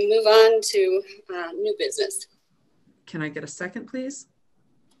move we move on to new business. Can I get a second, please?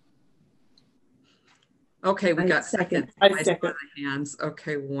 Okay, we got second. I second. Hands.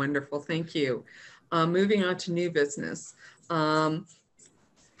 Okay, wonderful. Thank you. Moving on to new business.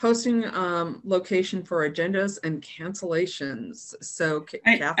 Posting location for agendas and cancellations. So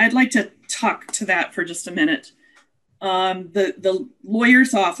I'd like to talk to that for just a minute. The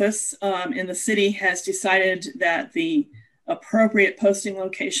lawyer's office in the city has decided that the appropriate posting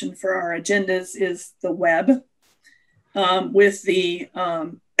location for our agendas is the web, with the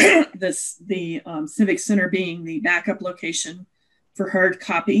Civic Center being the backup location for hard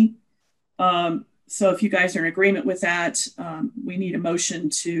copy. So if you guys are in agreement with that, we need a motion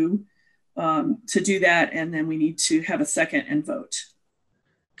to do that, and then we need to have a second and vote.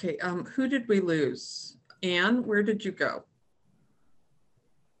 Okay, who did we lose? Anne, where did you go?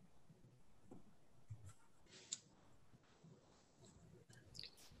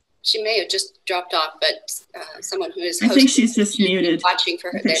 She may have just dropped off, but someone who is I think she's just muted. Watching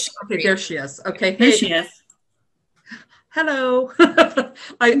for her. Okay, there she is. Okay, there she is. Hello.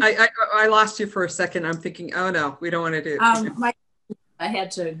 I lost you for a second. I'm thinking, oh no, we don't want to do it. I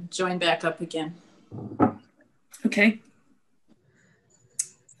had to join back up again. Okay.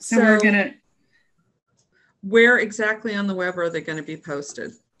 So we're gonna. Where exactly on the web are they going to be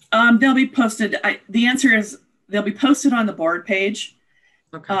posted? They'll be posted. The answer is they'll be posted on the board page,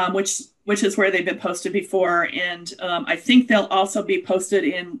 Okay. Which is where they've been posted before. And I think they'll also be posted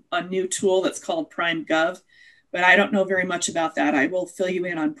in a new tool that's called Prime Gov, but I don't know very much about that. I will fill you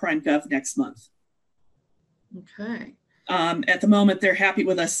in on Prime Gov next month. Okay. At the moment, they're happy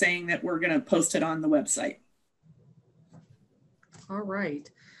with us saying that we're going to post it on the website. All right.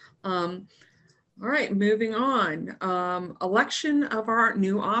 All right, moving on. Election of our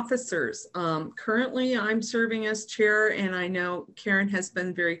new officers. Currently, I'm serving as chair, and I know Karen has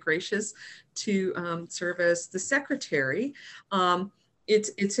been very gracious to serve as the secretary.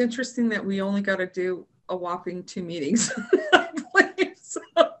 It's interesting that we only got to do a whopping 2 meetings.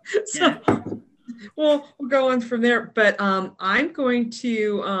 So we'll go on from there. But I'm going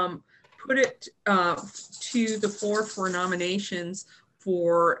to put it to the floor for nominations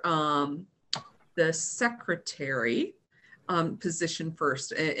for the secretary position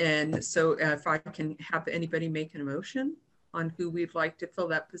first. And so if I can have anybody make a motion on who we'd like to fill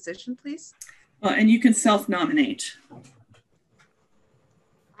that position, please. And you can self-nominate.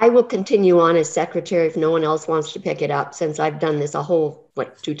 I will continue on as secretary if no one else wants to pick it up, since I've done this a whole,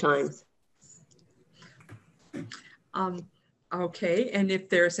 2 times. Okay, and if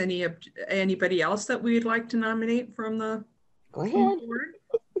there's anybody else that we'd like to nominate from the Go ahead. board?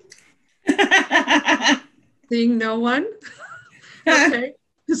 Seeing no one. Okay,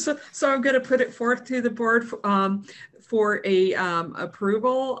 so I'm going to put it forth to the board for a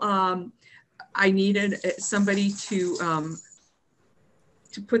approval. I needed somebody to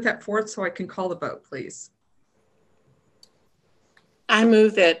put that forth so I can call the vote, please. I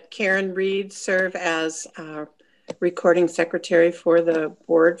move that Karen Reed serve as recording secretary for the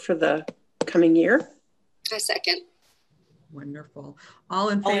board for the coming year. I second. Wonderful. All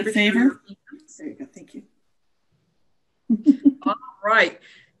in favor? All in favor? There you go. Thank you. All right.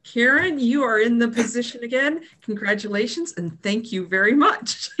 Karen, you are in the position again. Congratulations and thank you very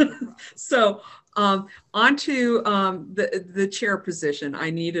much. So on to the chair position. I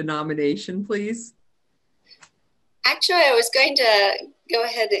need a nomination, please. Actually, I was going to go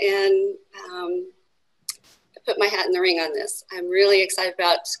ahead and put my hat in the ring on this. I'm really excited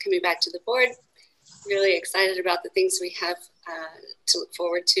about coming back to the board. Really excited about the things we have to look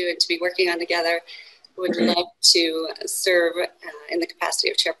forward to and to be working on together. Would love to serve in the capacity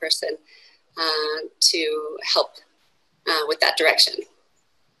of chairperson to help with that direction.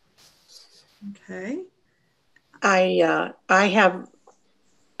 Okay. I have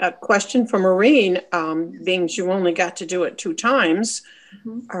a question for Maureen. Being you only got to do it 2 times,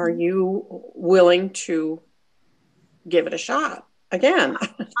 are you willing to give it a shot again?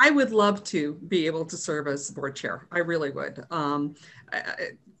 I would love to be able to serve as board chair. I really would.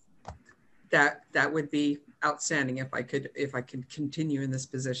 That would be outstanding if I could continue in this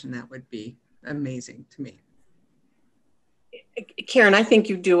position. That would be amazing to me. Karen, I think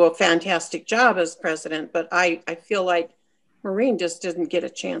you do a fantastic job as president, but I feel like Maureen just didn't get a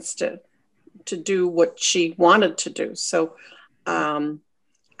chance to do what she wanted to do. So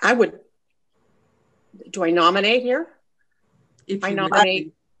I would, do I nominate here? If I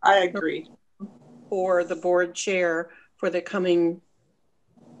nominate. I agree. For the board chair for the coming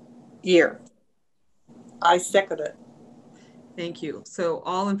year. I second it. Thank you. So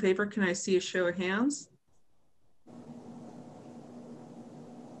all in favor, can I see a show of hands?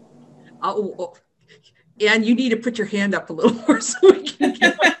 Oh, and you need to put your hand up a little more so we can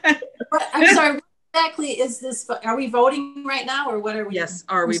get I'm sorry, what exactly is this? Are we voting right now or what are we? Yes,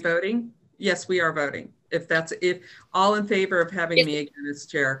 are we voting? Yes, we are voting. If all in favor of having me again as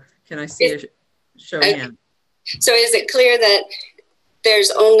chair, can I see a show of hands? So is it clear that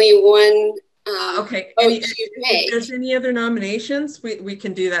there's only one okay. If there's any other nominations, we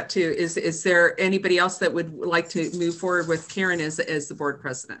can do that too. Is there anybody else that would like to move forward with Karen as the board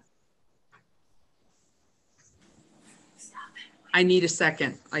president? I need a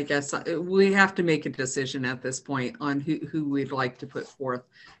second, I guess. We have to make a decision at this point on who we'd like to put forth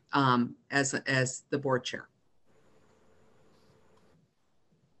as the board chair.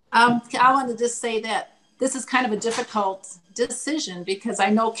 I want to just say that this is kind of a difficult decision because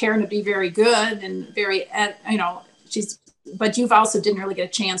I know Karen would be very good and very, but you've also didn't really get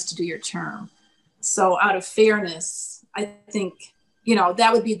a chance to do your term. So out of fairness, I think,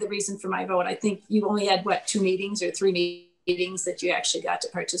 that would be the reason for my vote. I think you only had 2 meetings or 3 meetings that you actually got to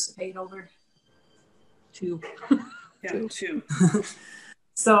participate over. 2. Yeah, 2.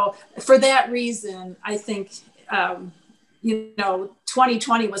 So for that reason, I think,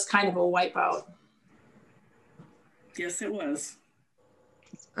 2020 was kind of a wipeout. Yes, it was.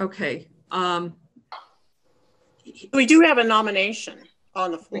 Okay. We do have a nomination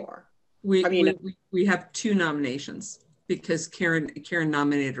on the floor. We have 2 nominations because Karen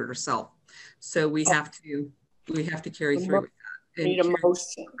nominated herself. So we have to carry through with that. Need a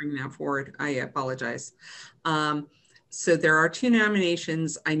motion. Bring that forward. I apologize. So there are 2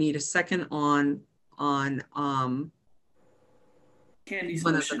 nominations. I need a second on Candy's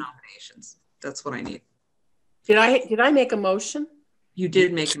one motion. of the nominations. That's what I need. Did I make a motion? You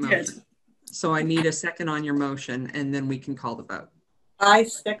did make a motion. Yes. So I need a second on your motion, and then we can call the vote. I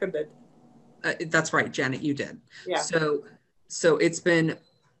seconded. That's right, Janet, you did. Yeah. So it's been,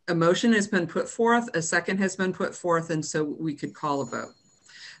 a motion has been put forth, a second has been put forth, and so we could call a vote.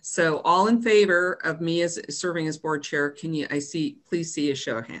 So all in favor of me as serving as board chair, please see a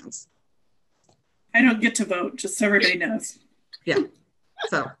show of hands. I don't get to vote, just so everybody knows. Yeah,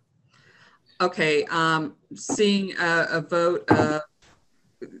 so, okay, seeing a vote,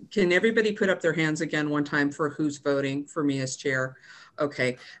 can everybody put up their hands again one time for who's voting for me as chair?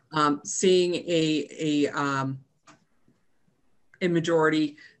 Okay, seeing a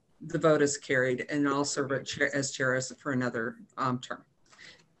majority, the vote is carried, and I'll serve as chair for another term.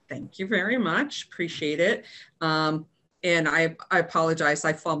 Thank you very much, appreciate it. And I apologize,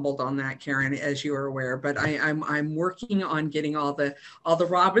 I fumbled on that, Karen, as you are aware, but I'm working on getting all the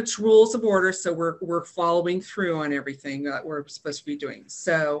Robert's Rules of Order, so we're following through on everything that we're supposed to be doing.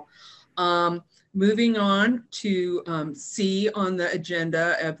 So moving on to C on the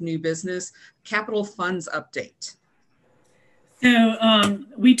agenda of new business, capital funds update. So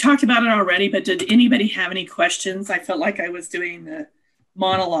we talked about it already, but did anybody have any questions? I felt like I was doing the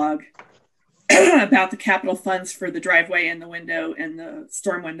monologue about the capital funds for the driveway and the window and the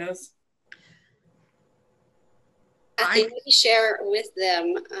storm windows. I think we share with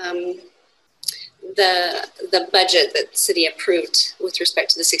them the budget that the city approved with respect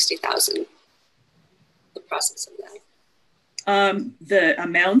to the 60,000, the process of that. The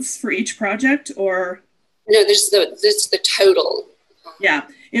amounts for each project, or? No, there's the total. Yeah,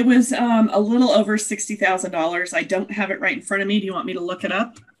 it was a little over $60,000. I don't have it right in front of me. Do you want me to look it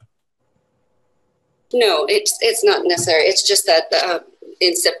up? No, it's not necessary. It's just that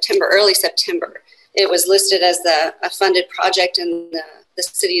in September, early September, it was listed as a funded project in the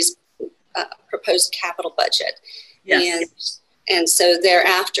city's proposed capital budget. Yes. And so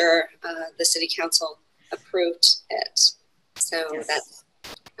thereafter, the city council approved it. So yes.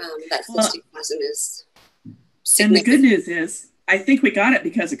 that 60,000 is significant. And the good news is, I think we got it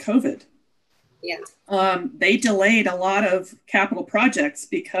because of COVID. Yeah. They delayed a lot of capital projects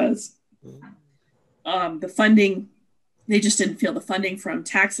because the funding, they just didn't feel the funding from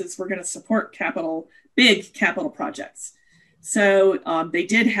taxes were going to support big capital projects. So they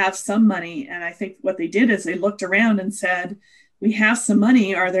did have some money. And I think what they did is they looked around and said, we have some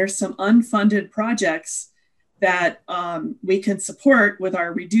money. Are there some unfunded projects that we can support with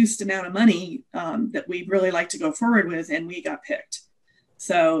our reduced amount of money that we'd really like to go forward with? And we got picked.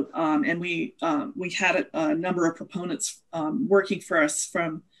 So, and we had a number of proponents working for us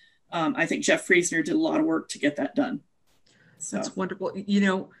from, I think Jeff Friesner did a lot of work to get that done. So that's wonderful. You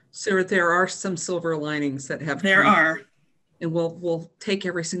know, Sarah, there are some silver linings that have there come, are, and we'll take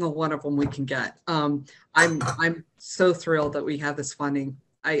every single one of them we can get. I'm so thrilled that we have this funding.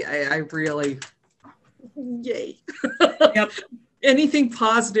 I really, yay. Yep. Anything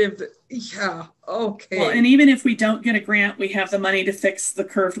positive, yeah, okay. Well, and even if we don't get a grant, we have the money to fix the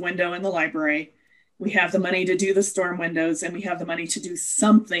curved window in the library. We have the money to do the storm windows, and we have the money to do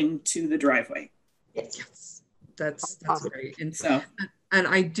something to the driveway. Yes, that's great. And so, and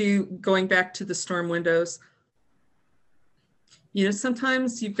I do, going back to the storm windows, you know,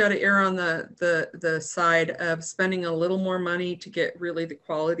 sometimes you've got to err on the side of spending a little more money to get really the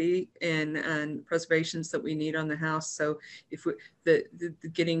quality and preservations that we need on the house. So if we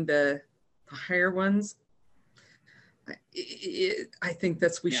getting the higher ones, I think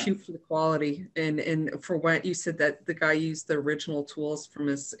that's we shoot for the quality. And for what you said, that the guy used the original tools from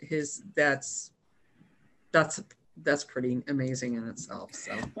his that's pretty amazing in itself.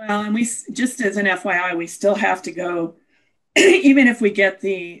 So well, and we just as an FYI, we still have to go. Even if we get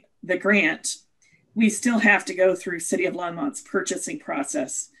the grant, we still have to go through City of Longmont's purchasing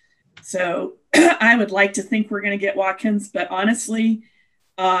process. So I would like to think we're going to get Watkins, but honestly,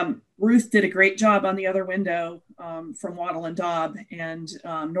 Ruth did a great job on the other window from Wattle and Daub and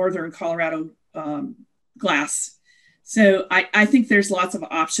Northern Colorado glass. So I think there's lots of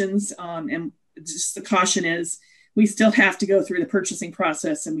options, and just the caution is we still have to go through the purchasing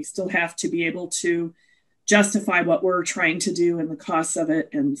process, and we still have to be able to justify what we're trying to do and the costs of it.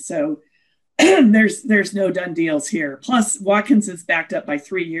 And so there's no done deals here. Plus Watkins is backed up by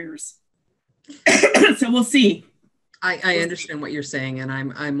 3 years. So we'll see. I understand what you're saying, and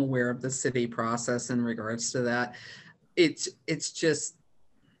I'm aware of the city process in regards to that. it's just,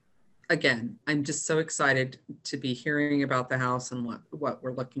 again, I'm just so excited to be hearing about the house and what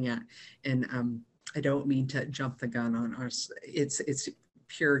we're looking at. And I don't mean to jump the gun on us. It's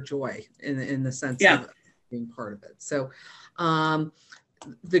pure joy in the sense of being part of it. So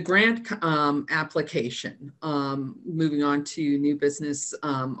the grant application, moving on to new business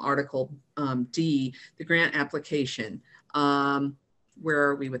article D, the grant application. Where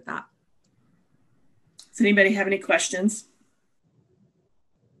are we with that? Does anybody have any questions?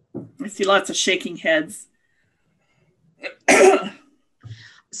 I see lots of shaking heads.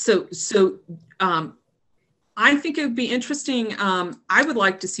 So I think it would be interesting. I would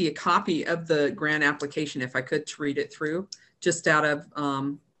like to see a copy of the grant application if I could, to read it through, just out of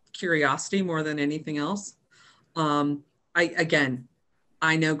curiosity more than anything else. I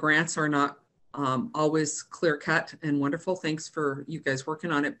know grants are not always clear cut and wonderful. Thanks for you guys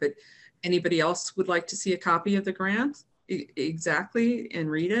working on it, but anybody else would like to see a copy of the grant exactly and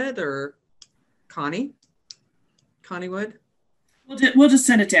read it? Or Connie would? We'll just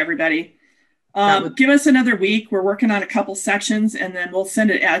send it to everybody. Give us another week. We're working on a couple sections, and then we'll send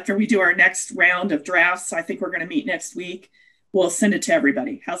it after we do our next round of drafts. I think we're going to meet next week. We'll send it to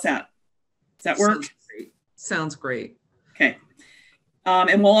everybody. How's that? Does that work? Sounds great. Okay.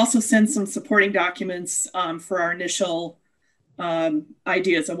 And we'll also send some supporting documents for our initial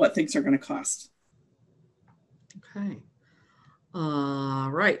ideas of what things are going to cost. Okay.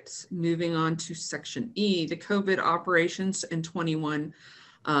 Right. Moving on to section E, the COVID operations and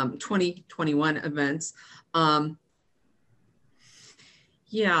 2021 events. I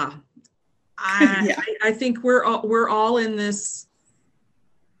think we're all in this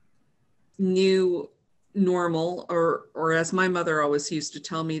new normal, or as my mother always used to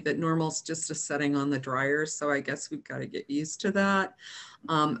tell me, that normal's just a setting on the dryer. So I guess we've got to get used to that.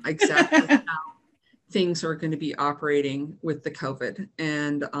 Exactly how things are going to be operating with the COVID,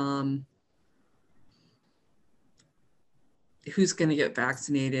 and who's going to get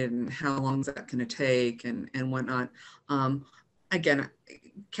vaccinated and how long is that going to take and whatnot. Again,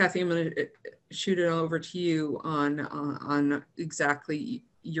 Kathy, I'm going to shoot it over to you on exactly,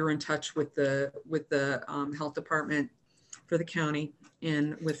 you're in touch with the health department for the county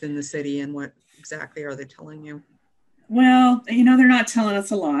and within the city, and what exactly are they telling you? Well, they're not telling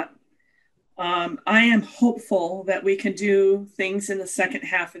us a lot. I am hopeful that we can do things in the second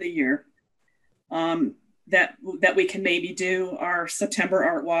half of the year, that we can maybe do our September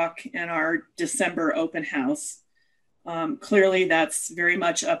art walk and our December open house. Clearly that's very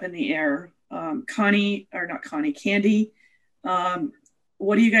much up in the air. Candy,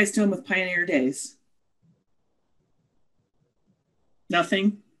 what are you guys doing with Pioneer Days?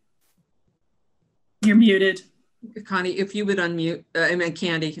 Nothing? You're muted. Connie, if you would unmute,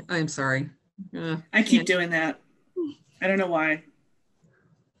 Candy, I'm sorry. I keep doing that. I don't know why.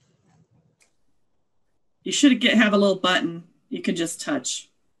 You should have a little button you can just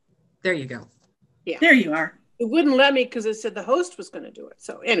touch. There you go. Yeah. There you are. It wouldn't let me because it said the host was going to do it.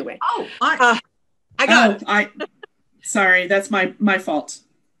 So anyway. Oh, I got it. Sorry, that's my fault.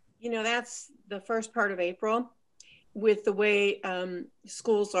 That's the first part of April. With the way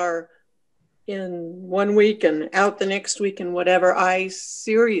schools are in 1 week and out the next week and whatever, I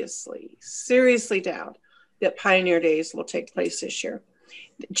seriously doubt that Pioneer Days will take place this year.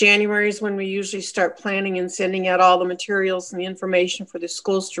 January is when we usually start planning and sending out all the materials and the information for the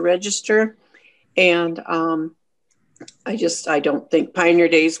schools to register. And I don't think Pioneer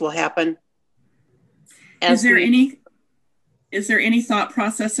Days will happen. Is there any thought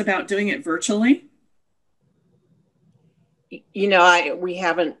process about doing it virtually? We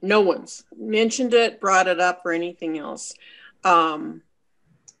haven't, no one's mentioned it, brought it up, or anything else.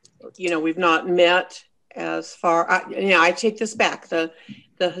 We've not met as far, I take this back. The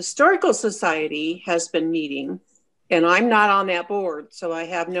Historical Society has been meeting, and I'm not on that board, so I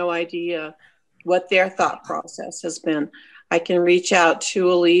have no idea what their thought process has been. I can reach out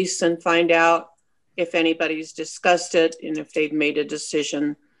to Elise and find out if anybody's discussed it and if they've made a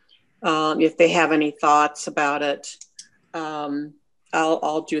decision, if they have any thoughts about it.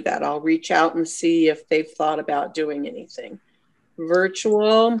 I'll do that. I'll reach out and see if they've thought about doing anything.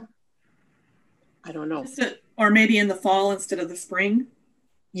 Virtual, I don't know. Or maybe in the fall instead of the spring?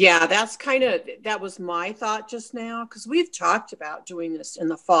 Yeah, that was my thought just now, because we've talked about doing this in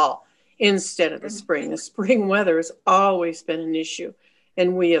the fall instead of the spring. The spring weather has always been an issue.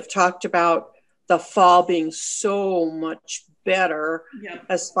 And we have talked about the fall being so much better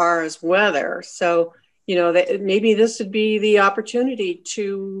as far as weather. So, maybe this would be the opportunity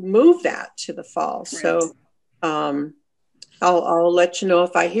to move that to the fall. Right. So I'll let you know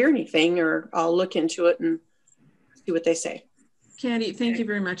if I hear anything, or I'll look into it and see what they say. Candy, thank you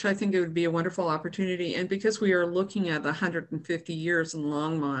very much. I think it would be a wonderful opportunity. And because we are looking at 150 years in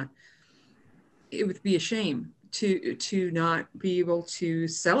Longmont, it would be a shame to not be able to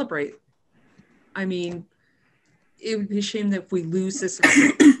celebrate. I mean, it would be a shame that if we lose this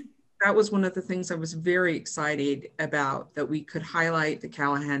opportunity. That was one of the things I was very excited about, that we could highlight the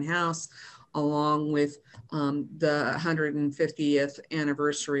Callahan House along with the 150th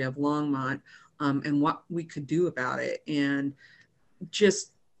anniversary of Longmont, and what we could do about it. And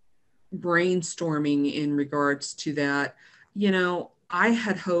just brainstorming in regards to that, you know, I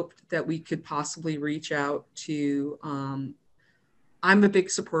had hoped that we could possibly reach out to, I'm a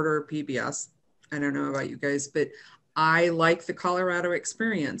big supporter of PBS. I don't know about you guys, but I like the Colorado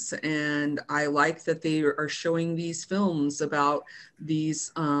experience, and I like that they are showing these films about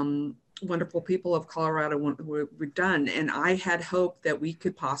these wonderful people of Colorado were done. And I had hoped that we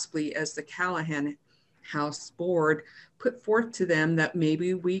could possibly, as the Callahan House Board, put forth to them that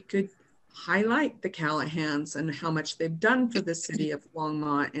maybe we could highlight the Callahans and how much they've done for the city of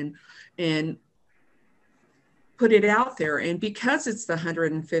Longmont, and put it out there. And because it's the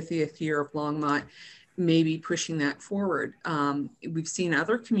 150th year of Longmont, maybe pushing that forward. We've seen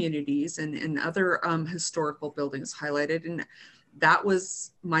other communities and other historical buildings highlighted, and that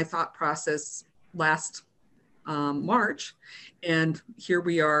was my thought process last March. And here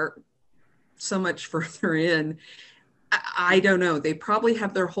we are so much further in. I don't know, they probably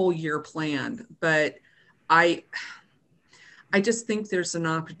have their whole year planned, but I just think there's an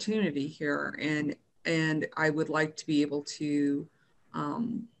opportunity here, and I would like to be able to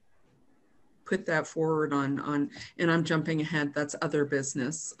put that forward on, and I'm jumping ahead, that's other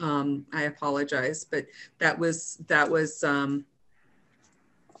business. I apologize, but that was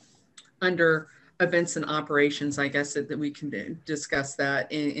under events and operations, I guess, that we can discuss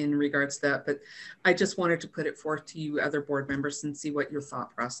that in regards to that. But I just wanted to put it forth to you other board members and see what your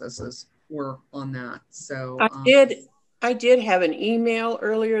thought processes were on that. So I did have an email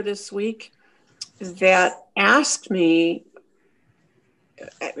earlier this week that asked me,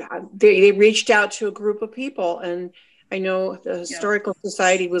 they reached out to a group of people, and I know the Historical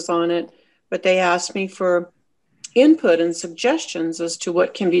Society was on it, but they asked me for input and suggestions as to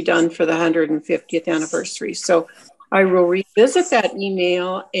what can be done for the 150th anniversary. So I will revisit that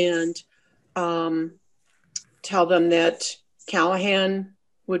email and tell them that Callahan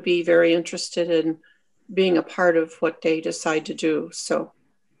would be very interested in being a part of what they decide to do. So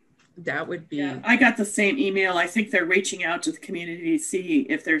that would be. Yeah, I got the same email. I think they're reaching out to the community to see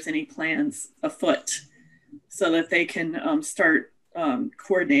if there's any plans afoot so that they can start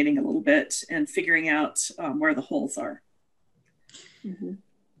coordinating a little bit and figuring out where the holes are. Mm-hmm.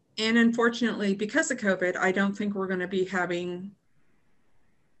 And unfortunately, because of COVID, I don't think we're going to be having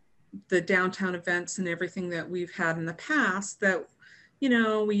the downtown events and everything that we've had in the past. That, you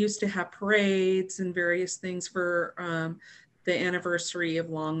know, we used to have parades and various things for the anniversary of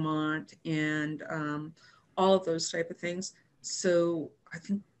Longmont and all of those type of things. So I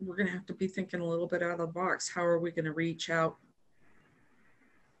think we're going to have to be thinking a little bit out of the box. How are we going to reach out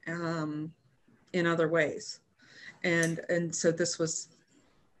in other ways? And so this was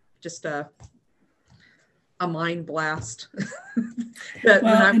just a mind blast. That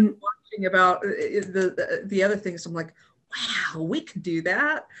when I'm watching about the other things, I'm like, wow, we could do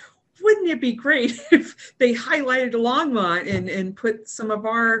that. Wouldn't it be great if they highlighted Longmont and put some of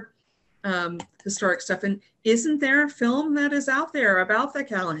our historic stuff in? Isn't there a film that is out there about the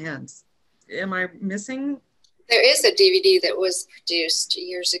Callahans? Am I missing? There is a DVD that was produced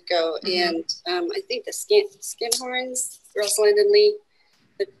years ago, and I think the Skinhorns, Rosalind and Lee,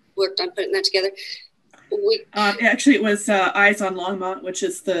 that worked on putting that together. Actually, it was Eyes on Longmont, which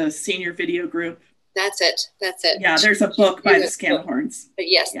is the senior video group. That's it. Yeah, there's a book by the Skinhorns. But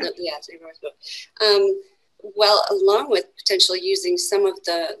yes, yeah. Skinhorns book. Well, along with potentially using some of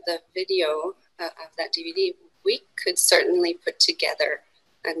the video of that DVD, we could certainly put together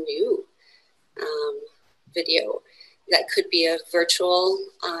a new video that could be a virtual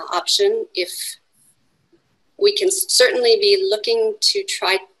option. If we can certainly be looking to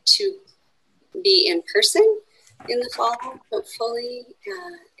try to be in person in the fall, hopefully.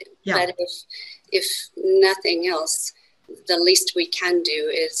 But if nothing else, the least we can do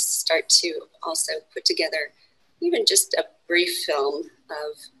is start to also put together even just a brief film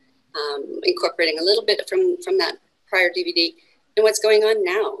of incorporating a little bit from that prior DVD and what's going on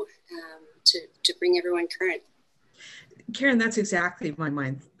now to bring everyone current. Karen, that's exactly my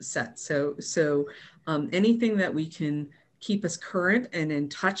mindset. So anything that we can keep us current and in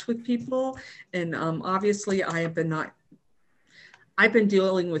touch with people. And obviously I I've been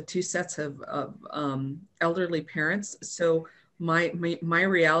dealing with two sets of elderly parents. So my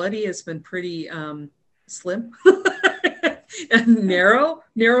reality has been pretty slim and narrow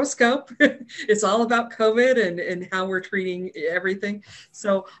scope. It's all about COVID and how we're treating everything.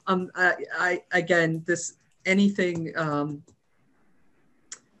 So I again, this anything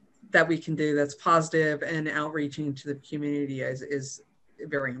that we can do that's positive and outreaching to the community is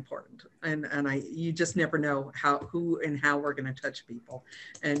very important. And you just never know who and how we're going to touch people.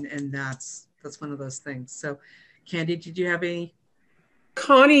 And that's one of those things. So Candy, did you have any?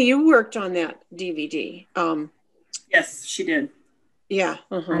 Connie, you worked on that DVD. Yes, she did. Yeah.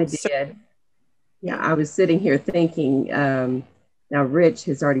 I did. Yeah, I was sitting here thinking, now Rich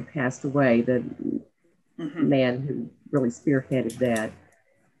has already passed away, the man who really spearheaded that.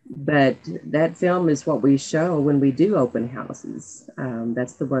 But that film is what we show when we do open houses.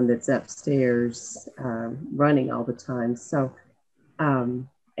 That's the one that's upstairs running all the time. So, and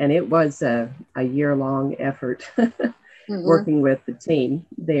it was a year-long effort working with the team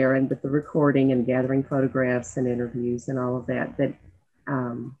there and with the recording and gathering photographs and interviews and all of that.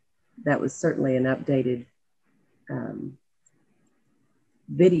 That was certainly an updated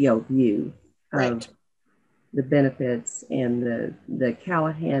video view of the benefits and the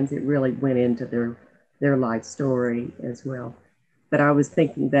Callahans. It really went into their life story as well. But I was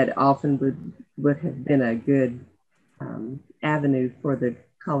thinking that often would have been a good avenue for the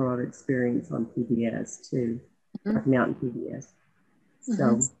Colorado Experience on PBS too, like Mountain PBS.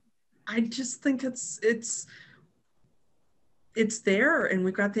 So I just think it's there, and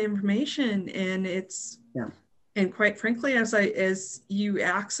we've got the information, and and quite frankly, as you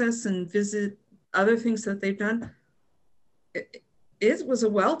access and visit other things that they've done, it was a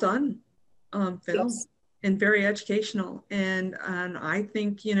well done film and very educational. And I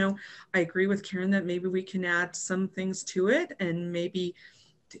think, I agree with Karen that maybe we can add some things to it, and maybe,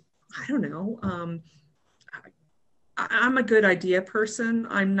 I don't know, I'm a good idea person.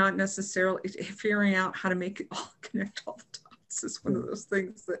 I'm not necessarily figuring out how to make it all connect all the dots is one of those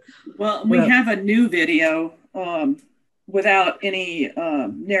things that. Well, we have a new video without any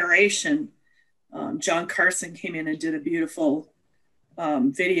narration. John Carson came in and did a beautiful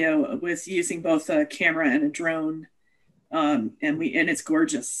video with using both a camera and a drone, and it's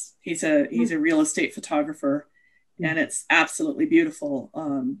gorgeous. He's a real estate photographer, and it's absolutely beautiful.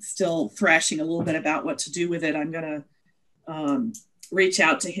 Still thrashing a little bit about what to do with it. I'm gonna reach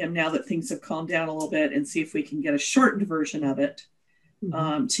out to him now that things have calmed down a little bit and see if we can get a shortened version of it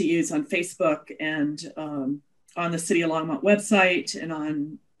to use on Facebook and on the City of Longmont website and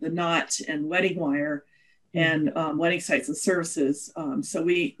on the Knot and Wedding Wire and Wedding Sites and Services. So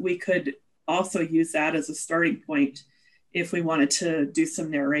we could also use that as a starting point if we wanted to do some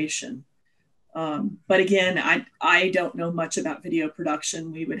narration. But again, I don't know much about video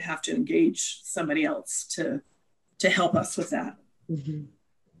production. We would have to engage somebody else to help us with that.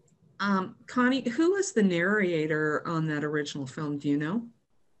 Connie, who was the narrator on that original film? Do you know?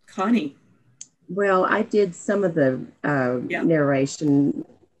 Connie. Well, I did some of the narration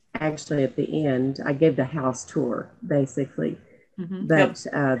actually at the end. I gave the house tour basically, but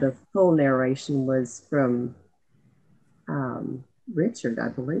the full narration was from Richard, I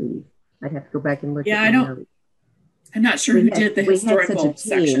believe. I'd have to go back and look at the notes. I'm not sure who did the historical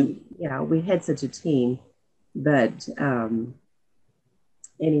section. Yeah, we had such a team, but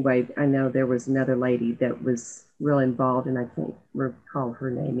anyway, I know there was another lady that was real involved, and I can't recall her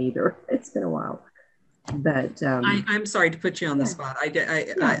name either. It's been a while. But I'm sorry to put you on the spot. I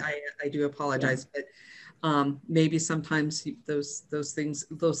do apologize, but maybe sometimes those things,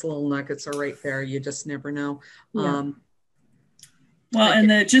 those little nuggets are right there. You just never know. Well,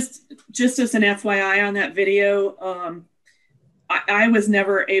 and just as an FYI on that video, I was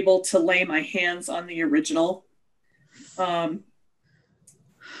never able to lay my hands on the original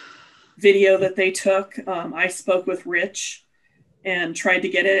video that they took. I spoke with Rich and tried to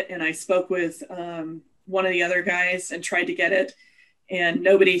get it, and I spoke with one of the other guys and tried to get it, and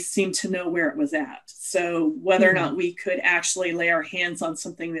nobody seemed to know where it was at. So whether or not we could actually lay our hands on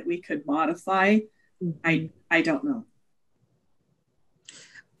something that we could modify, I don't know.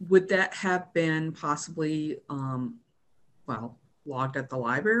 Would that have been possibly, logged at the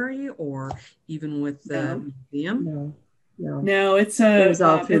library or even with the museum? No, it's a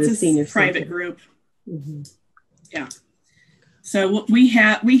senior private center group. Yeah. So we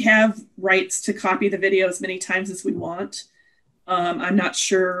have rights to copy the video as many times as we want. I'm not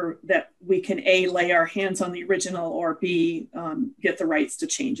sure that we can A, lay our hands on the original, or B, get the rights to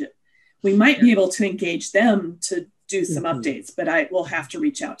change it. We might be able to engage them to do some updates, but I will have to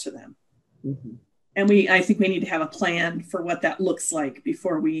reach out to them. And I think we need to have a plan for what that looks like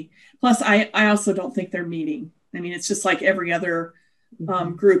before plus I also don't think they're meeting. I mean, it's just like every other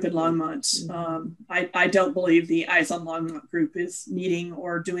group in Longmont. I don't believe the Eyes on Longmont group is meeting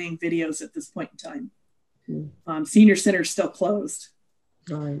or doing videos at this point in time. Senior Center is still closed.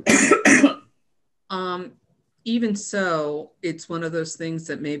 Right. Even so, it's one of those things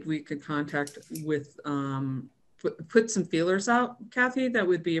that maybe we could contact with, put some feelers out, Kathy, that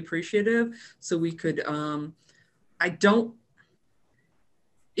would be appreciative. So we could,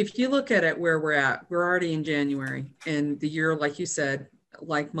 if you look at it where we're at, we're already in January, and the year, like you said,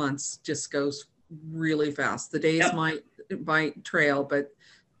 like months, just goes really fast. The days might trail, but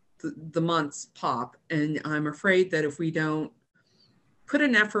the months pop. And I'm afraid that if we don't put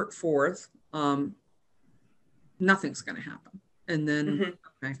an effort forth, nothing's going to happen. And then,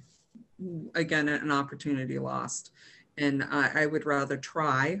 okay, again, an opportunity lost. And I would rather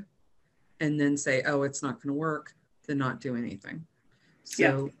try and then say, oh, it's not going to work, than not do anything.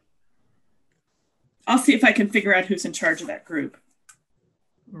 So I'll see if I can figure out who's in charge of that group.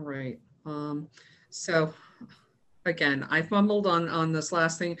 All right. So again, I fumbled on this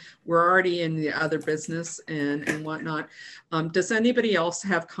last thing. We're already in the other business and whatnot. Does anybody else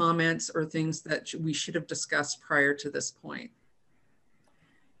have comments or things that we should have discussed prior to this point?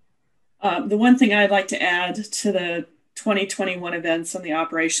 The one thing I'd like to add to the 2021 events and the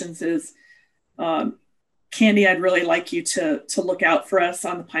operations is, Candy, I'd really like you to look out for us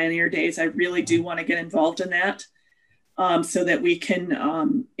on the Pioneer Days. I really do want to get involved in that, so that we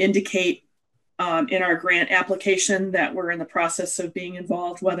can indicate in our grant application that we're in the process of being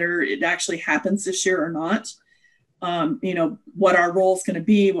involved, whether it actually happens this year or not. What our role is going to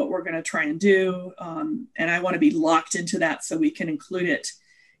be, what we're going to try and do. And I want to be locked into that so we can include it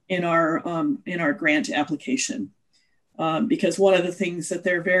in our grant application. Because one of the things that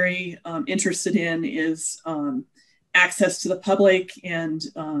they're very interested in is access to the public. And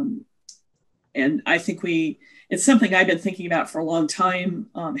I think it's something I've been thinking about for a long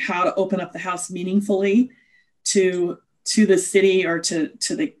time, how to open up the house meaningfully to the city or to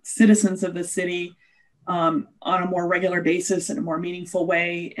the citizens of the city on a more regular basis in a more meaningful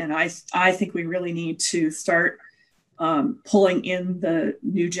way. And I think we really need to start pulling in the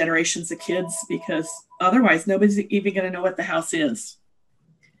new generations of kids, because otherwise nobody's even going to know what the house is.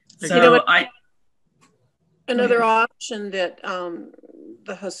 So another option that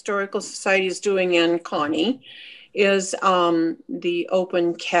the Historical Society is doing in Connie is the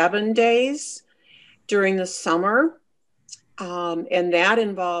open cabin days during the summer. And that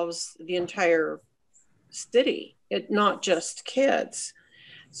involves the entire city, not just kids.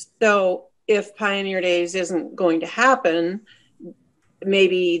 So if Pioneer Days isn't going to happen,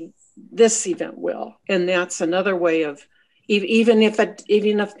 maybe this event will. And that's another way of, even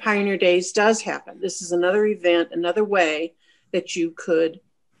if Pioneer Days does happen, this is another event, another way that you could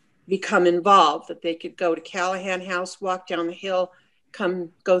become involved, that they could go to Callahan House, walk down the hill,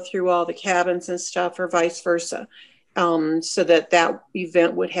 go through all the cabins and stuff, or vice versa. So that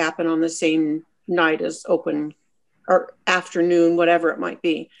event would happen on the same night as open, or afternoon, whatever it might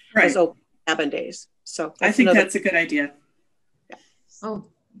be, as open cabin days. So I think that's a good idea. Yeah. Oh,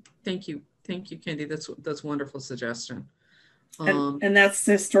 thank you, Candy. That's a wonderful suggestion. And that's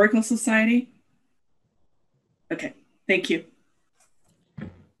the Historical Society. Okay, thank you.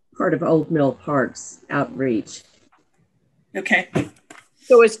 Part of Old Mill Park's outreach. Okay.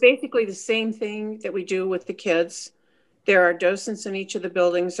 So it's basically the same thing that we do with the kids. There are docents in each of the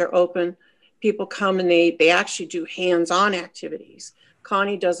buildings. They're open. People come and they actually do hands-on activities.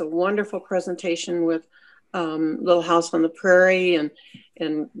 Connie does a wonderful presentation with Little House on the Prairie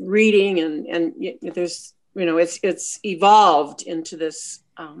and reading, and there's, it's evolved into this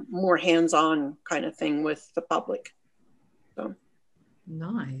more hands-on kind of thing with the public. So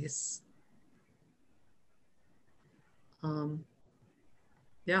nice.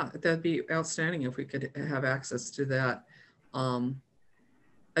 Yeah, that'd be outstanding if we could have access to that.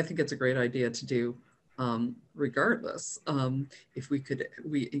 I think it's a great idea to do regardless. If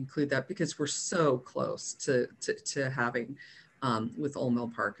we include that, because we're so close to having with Old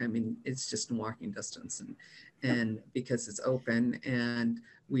Mill Park. I mean, it's just in walking distance, and because it's open and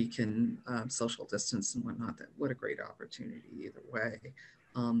we can social distance and whatnot, what a great opportunity either way.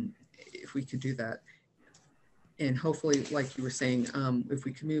 If we could do that. And hopefully, like you were saying, if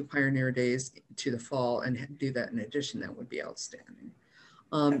we can move Pioneer Days to the fall and do that in addition, that would be outstanding.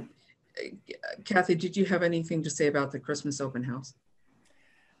 Kathy, did you have anything to say about the Christmas open house?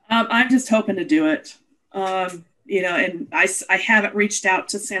 I'm just hoping to do it. And I haven't reached out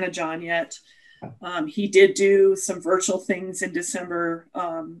to Santa John yet. He did do some virtual things in December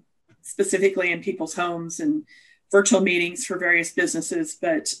specifically in people's homes and virtual meetings for various businesses.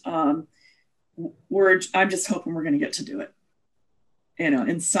 But I'm just hoping we're going to get to do it,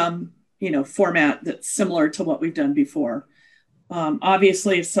 in some, format that's similar to what we've done before.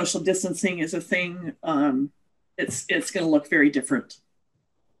 Obviously, if social distancing is a thing, it's going to look very different.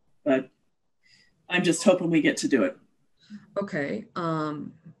 But I'm just hoping we get to do it. Okay.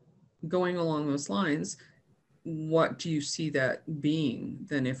 Going along those lines, what do you see that being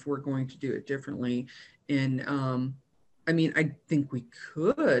then if we're going to do it differently? And I mean, I think we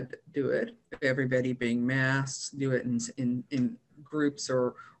could do it, everybody being masked, do it in groups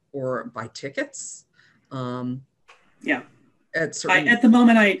or buy tickets. Yeah. At the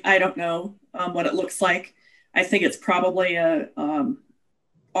moment, I don't know what it looks like. I think it's probably a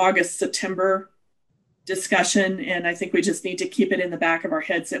August, September discussion. And I think we just need to keep it in the back of our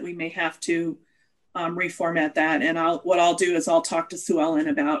heads that we may have to reformat that. And what I'll do is I'll talk to Sue Ellen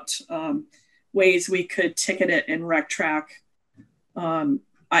about ways we could ticket it and rec track.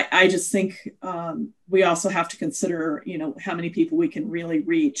 I just think we also have to consider, how many people we can really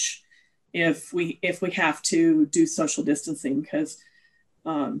reach if we have to do social distancing, because,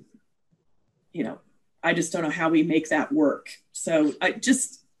 I just don't know how we make that work. So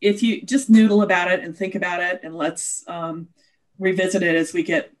if you just noodle about it and think about it, and let's revisit it as we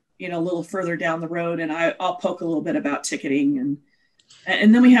get, a little further down the road. And I'll poke a little bit about ticketing,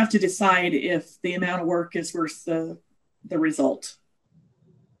 and then we have to decide if the amount of work is worth the result.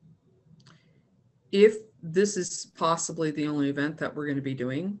 If this is possibly the only event that we're going to be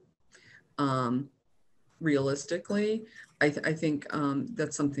doing, realistically, I think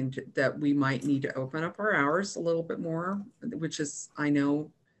that's something that we might need to open up our hours a little bit more, which is, I know,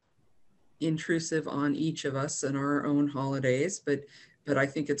 intrusive on each of us and our own holidays, but I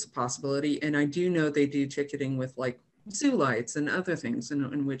think it's a possibility. And I do know they do ticketing with like zoo lights and other things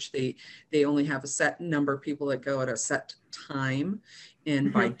in which they only have a set number of people that go at a set time.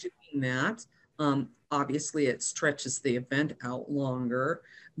 And by doing that, obviously it stretches the event out longer.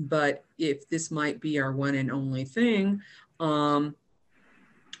 But if this might be our one and only thing,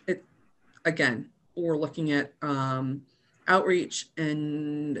 again, we're looking at outreach,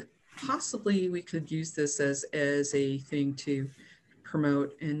 and possibly we could use this as a thing to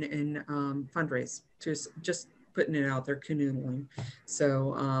promote and fundraise, just putting it out there, canoodling.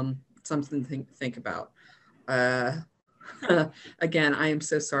 So something to think about. Again, I am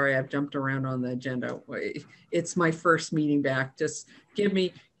so sorry I've jumped around on the agenda. It's my first meeting back. Just give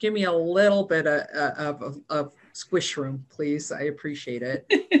me a little bit of squish room, please. I appreciate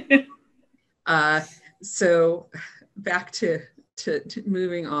it. So back to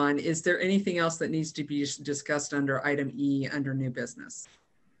moving on. Is there anything else that needs to be discussed under item E under new business?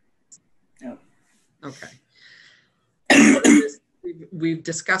 No. Okay. We've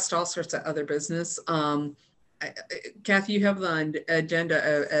discussed all sorts of other business. Kathy, you have the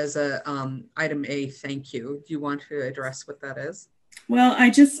agenda as a item A, thank you. Do you want to address what that is? Well,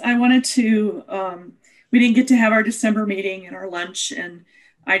 I wanted to, we didn't get to have our December meeting and our lunch, and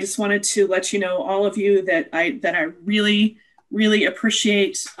I just wanted to let you know, all of you, that I really, really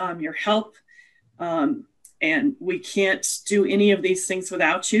appreciate your help. And we can't do any of these things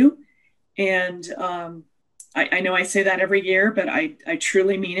without you. And I know I say that every year, but I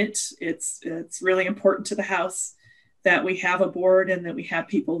truly mean it. It's really important to the house that we have a board and that we have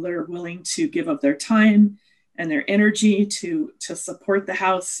people that are willing to give up their time and their energy to support the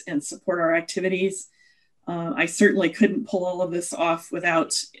house and support our activities. I certainly couldn't pull all of this off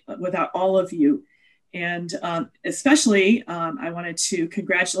without all of you. And especially, I wanted to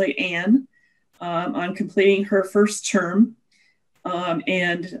congratulate Anne on completing her first term.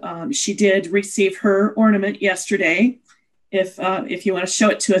 And she did receive her ornament yesterday. If you want to show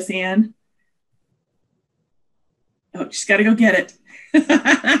it to us, Anne. Oh, she's got to go get it.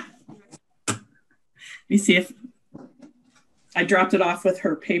 Let me see if I dropped it off with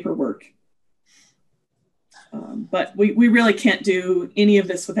her paperwork. But we really can't do any of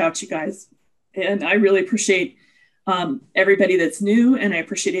this without you guys. And I really appreciate everybody that's new, and I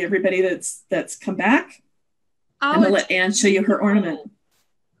appreciate everybody that's come back. I'm going to let Anne show you her ornament.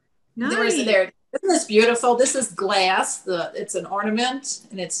 Nice. Isn't this beautiful? This is glass. It's an ornament,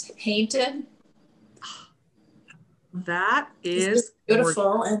 and it's painted. That is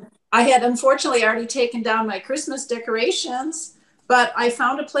beautiful. And I had unfortunately already taken down my Christmas decorations, but I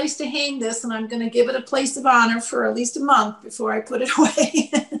found a place to hang this, and I'm going to give it a place of honor for at least a month before I put it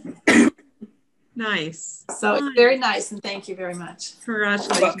away. Nice. So it's very nice, and thank you very much.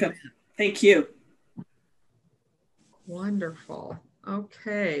 Congratulations. You're welcome. Thank you. Wonderful.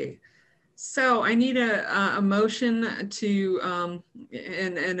 Okay. So I need a motion to,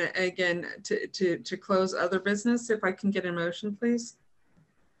 and again, to close other business. If I can get a motion, please.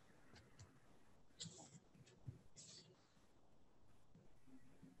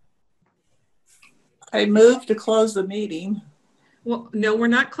 I move to close the meeting. Well, no, we're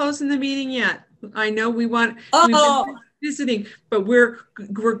not closing the meeting yet. I know we've been visiting, but we're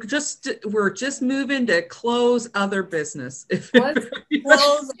just moving to close other business. Janet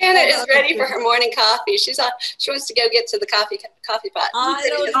is ready for her morning coffee. She wants to go get to the coffee pot.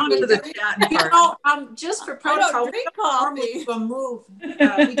 Just for protocol, drink coffee. We'll move.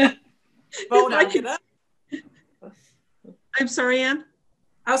 Vote on it. I'm sorry, Ann.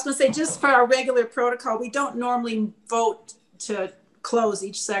 I was going to say, just for our regular protocol, we don't normally vote to close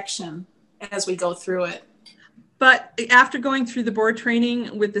each section as we go through it. But after going through the board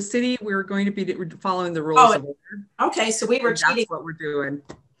training with the city, we're going to be following the rules of order. Okay, so we were cheating. That's what we're doing.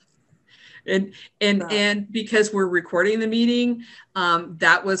 And because we're recording the meeting,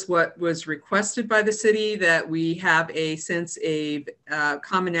 that was what was requested by the city, that we have a sense of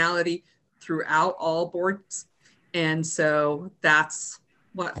commonality throughout all boards. And so that's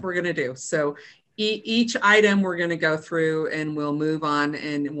what we're going to do. So each item we're going to go through and we'll move on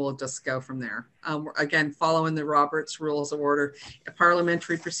and we'll just go from there. Again, following the Roberts Rules of Order, a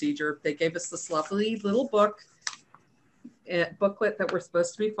parliamentary procedure. They gave us this lovely little booklet that we're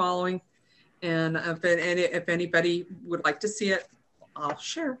supposed to be following. And if anybody would like to see it, I'll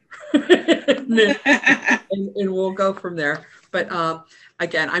share. and we'll go from there. But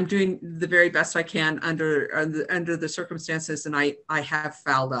again, I'm doing the very best I can under the circumstances, and I have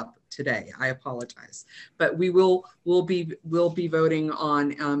fouled up today. I apologize, but we'll be voting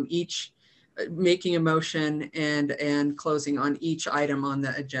on each, making a motion and closing on each item on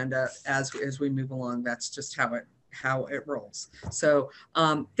the agenda as we move along. That's just how it rolls. So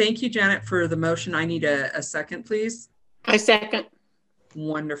thank you, Janet, for the motion. I need a second, please. I second.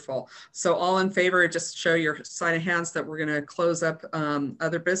 Wonderful. So all in favor, just show your sign of hands that we're going to close up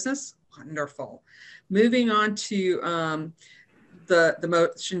other business. Wonderful. Moving on to the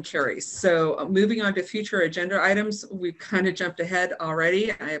motion carries. So moving on to future agenda items, we've kind of jumped ahead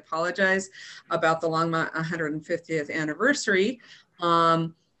already. I apologize about the Longmont 150th anniversary.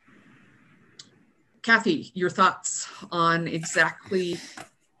 Kathy, your thoughts on exactly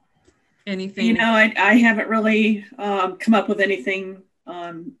anything? You know, I haven't really come up with anything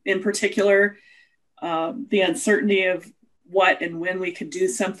in particular. The uncertainty of what and when we could do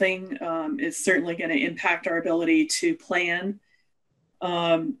something is certainly going to impact our ability to plan.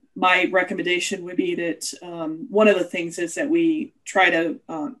 My recommendation would be that one of the things is that we try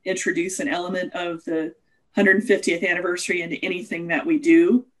to introduce an element of the 150th anniversary into anything that we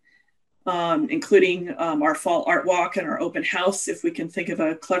do, including our fall art walk and our open house, if we can think of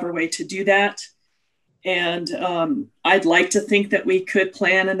a clever way to do that. And I'd like to think that we could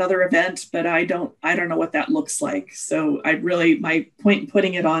plan another event, but I don't know what that looks like. So my point in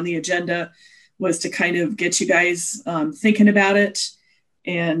putting it on the agenda was to kind of get you guys thinking about it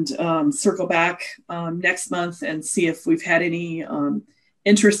and circle back next month and see if we've had any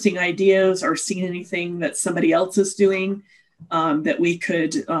interesting ideas or seen anything that somebody else is doing that we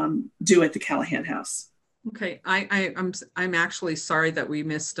could do at the Callahan house. Okay, I'm actually sorry that we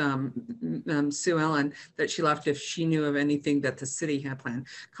missed Sue Ellen, that she left, if she knew of anything that the city had planned.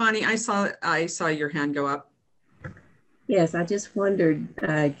 Connie, I saw your hand go up. Yes, I just wondered,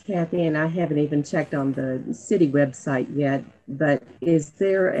 Kathy, and I haven't even checked on the city website yet, but is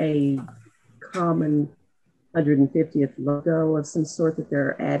there a common 150th logo of some sort that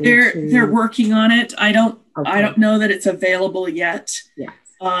they're adding to? They're working on it. I don't know that it's available yet. Yeah.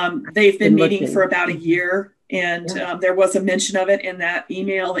 They've been meeting for about a year, and there was a mention of it in that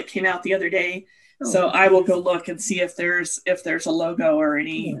email that came out the other day. So I will go look and see if there's a logo or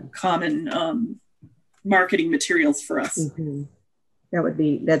any common marketing materials for us.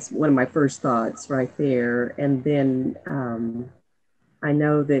 Mm-hmm. That's one of my first thoughts right there. And then I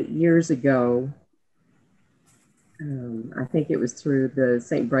know that years ago, I think it was through the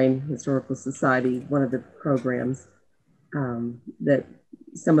St. Brain Historical Society, one of the programs, that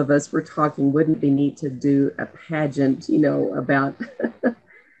some of us were talking, wouldn't it be neat to do a pageant, about,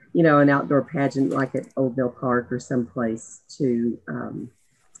 an outdoor pageant like at Old Mill Park or someplace to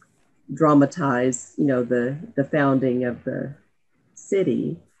dramatize, the founding of the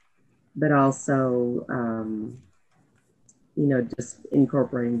city, but also, just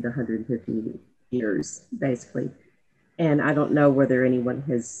incorporating the 150 years, basically. And I don't know whether anyone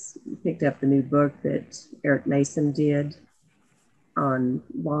has picked up the new book that Eric Mason did on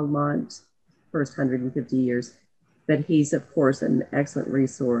Longmont, first 150 years. But he's, of course, an excellent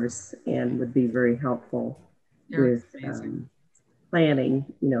resource and would be very helpful with planning,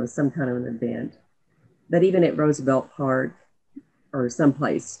 some kind of an event. But even at Roosevelt Park or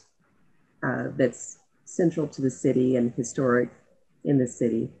someplace that's central to the city and historic in the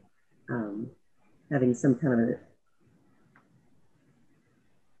city, having some kind of a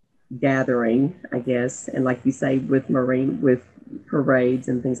gathering, I guess. And like you say, with parades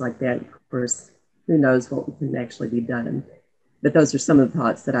and things like that, of course, who knows what can actually be done. But those are some of the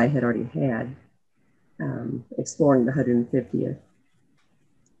thoughts that I had already had, exploring the 150th.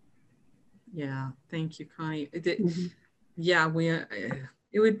 Yeah, thank you, Connie. Yeah,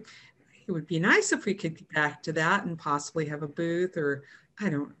 it would be nice if we could get back to that and possibly have a booth, or I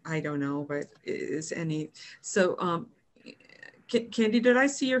don't know, but is any so Candy, did I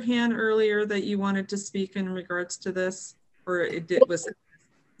see your hand earlier that you wanted to speak in regards to this, or was it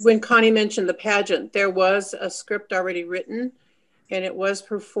when Connie mentioned the pageant? There was a script already written, and it was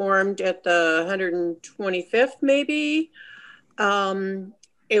performed at the 125th, maybe.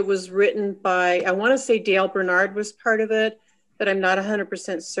 It was written by, I want to say Dale Bernard was part of it, but I'm not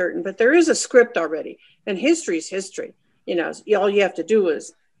 100% certain. But there is a script already, and history is history. All you have to do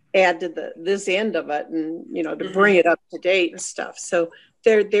is add to this end of it, and to bring it up to date and stuff. So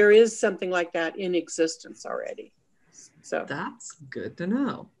there is something like that in existence already. So that's good to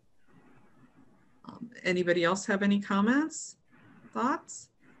know. Anybody else have any comments, thoughts?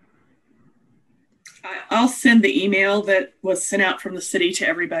 I'll send the email that was sent out from the city to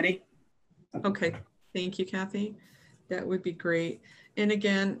everybody. Okay, thank you, Kathy. That would be great. And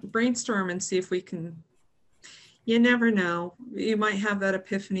again, brainstorm and see if we can, you never know. You might have that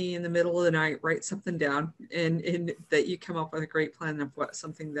epiphany in the middle of the night, write something down, and that you come up with a great plan of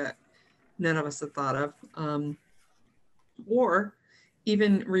something that none of us have thought of. Or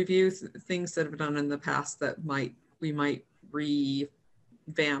even review things that have been done in the past that we might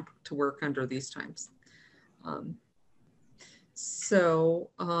revamp to work under these times. I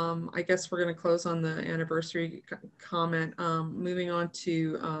guess we're going to close on the anniversary comment. Moving on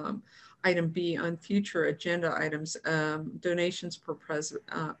to item B on future agenda items, donations for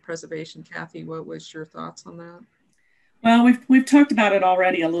preservation. Kathy, what was your thoughts on that? Well, we've talked about it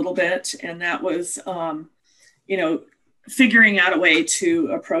already a little bit, and that was, figuring out a way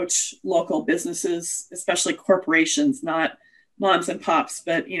to approach local businesses, especially corporations, not moms and pops,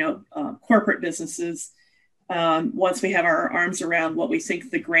 but corporate businesses. Once we have our arms around what we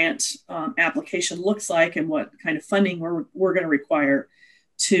think the grant application looks like and what kind of funding we're going to require,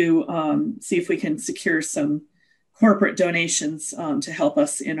 to see if we can secure some corporate donations to help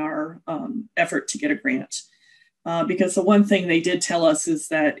us in our effort to get a grant. Because the one thing they did tell us is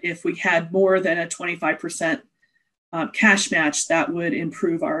that if we had more than a 25% cash match, that would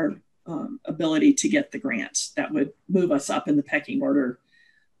improve our ability to get the grant. That would move us up in the pecking order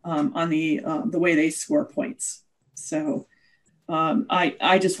on the way they score points. So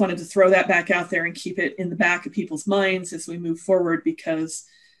I just wanted to throw that back out there and keep it in the back of people's minds as we move forward, because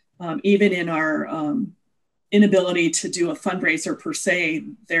even in our inability to do a fundraiser per se,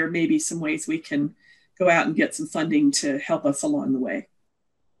 there may be some ways we can go out and get some funding to help us along the way.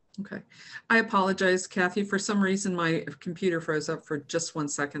 Okay. I apologize, Kathy. For some reason, my computer froze up for just 1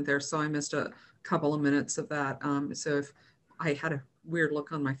 second there, so I missed a couple of minutes of that. So if I had a weird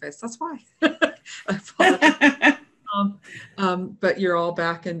look on my face, that's why. I apologize. But you're all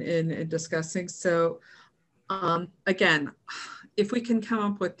back in discussing. So again, if we can come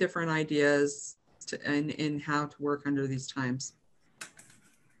up with different ideas in how to work under these times,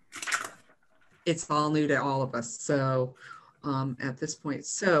 it's all new to all of us. So at this point,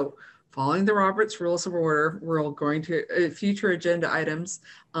 so following the Robert's Rules of Order, we're going to future agenda items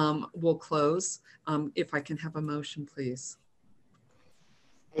will close. If I can have a motion, please.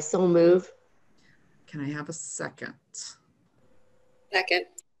 I so move. Can I have a second? Second.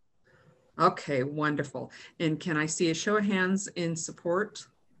 Okay, wonderful. And can I see a show of hands in support?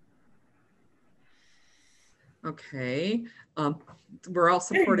 Okay, we're all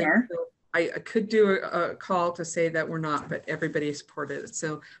supporting. So I could do a call to say that we're not, but everybody supported it.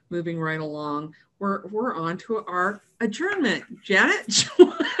 So moving right along, we're on to our adjournment. Janet,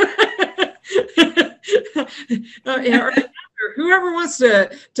 whoever wants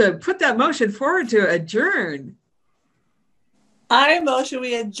to put that motion forward to adjourn. I motion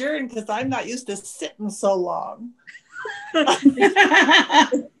we adjourn because I'm not used to sitting so long. Can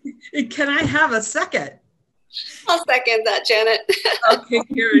I have a second? I'll second that, Janet. Okay,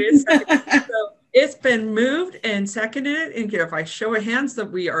 here it is. So it's been moved and seconded. And if I show of hands that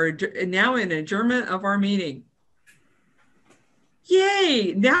we are now in adjournment of our meeting.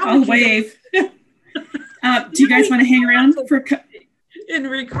 Yay! Now I'll wave. Do you guys want to hang around for? In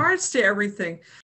regards to everything,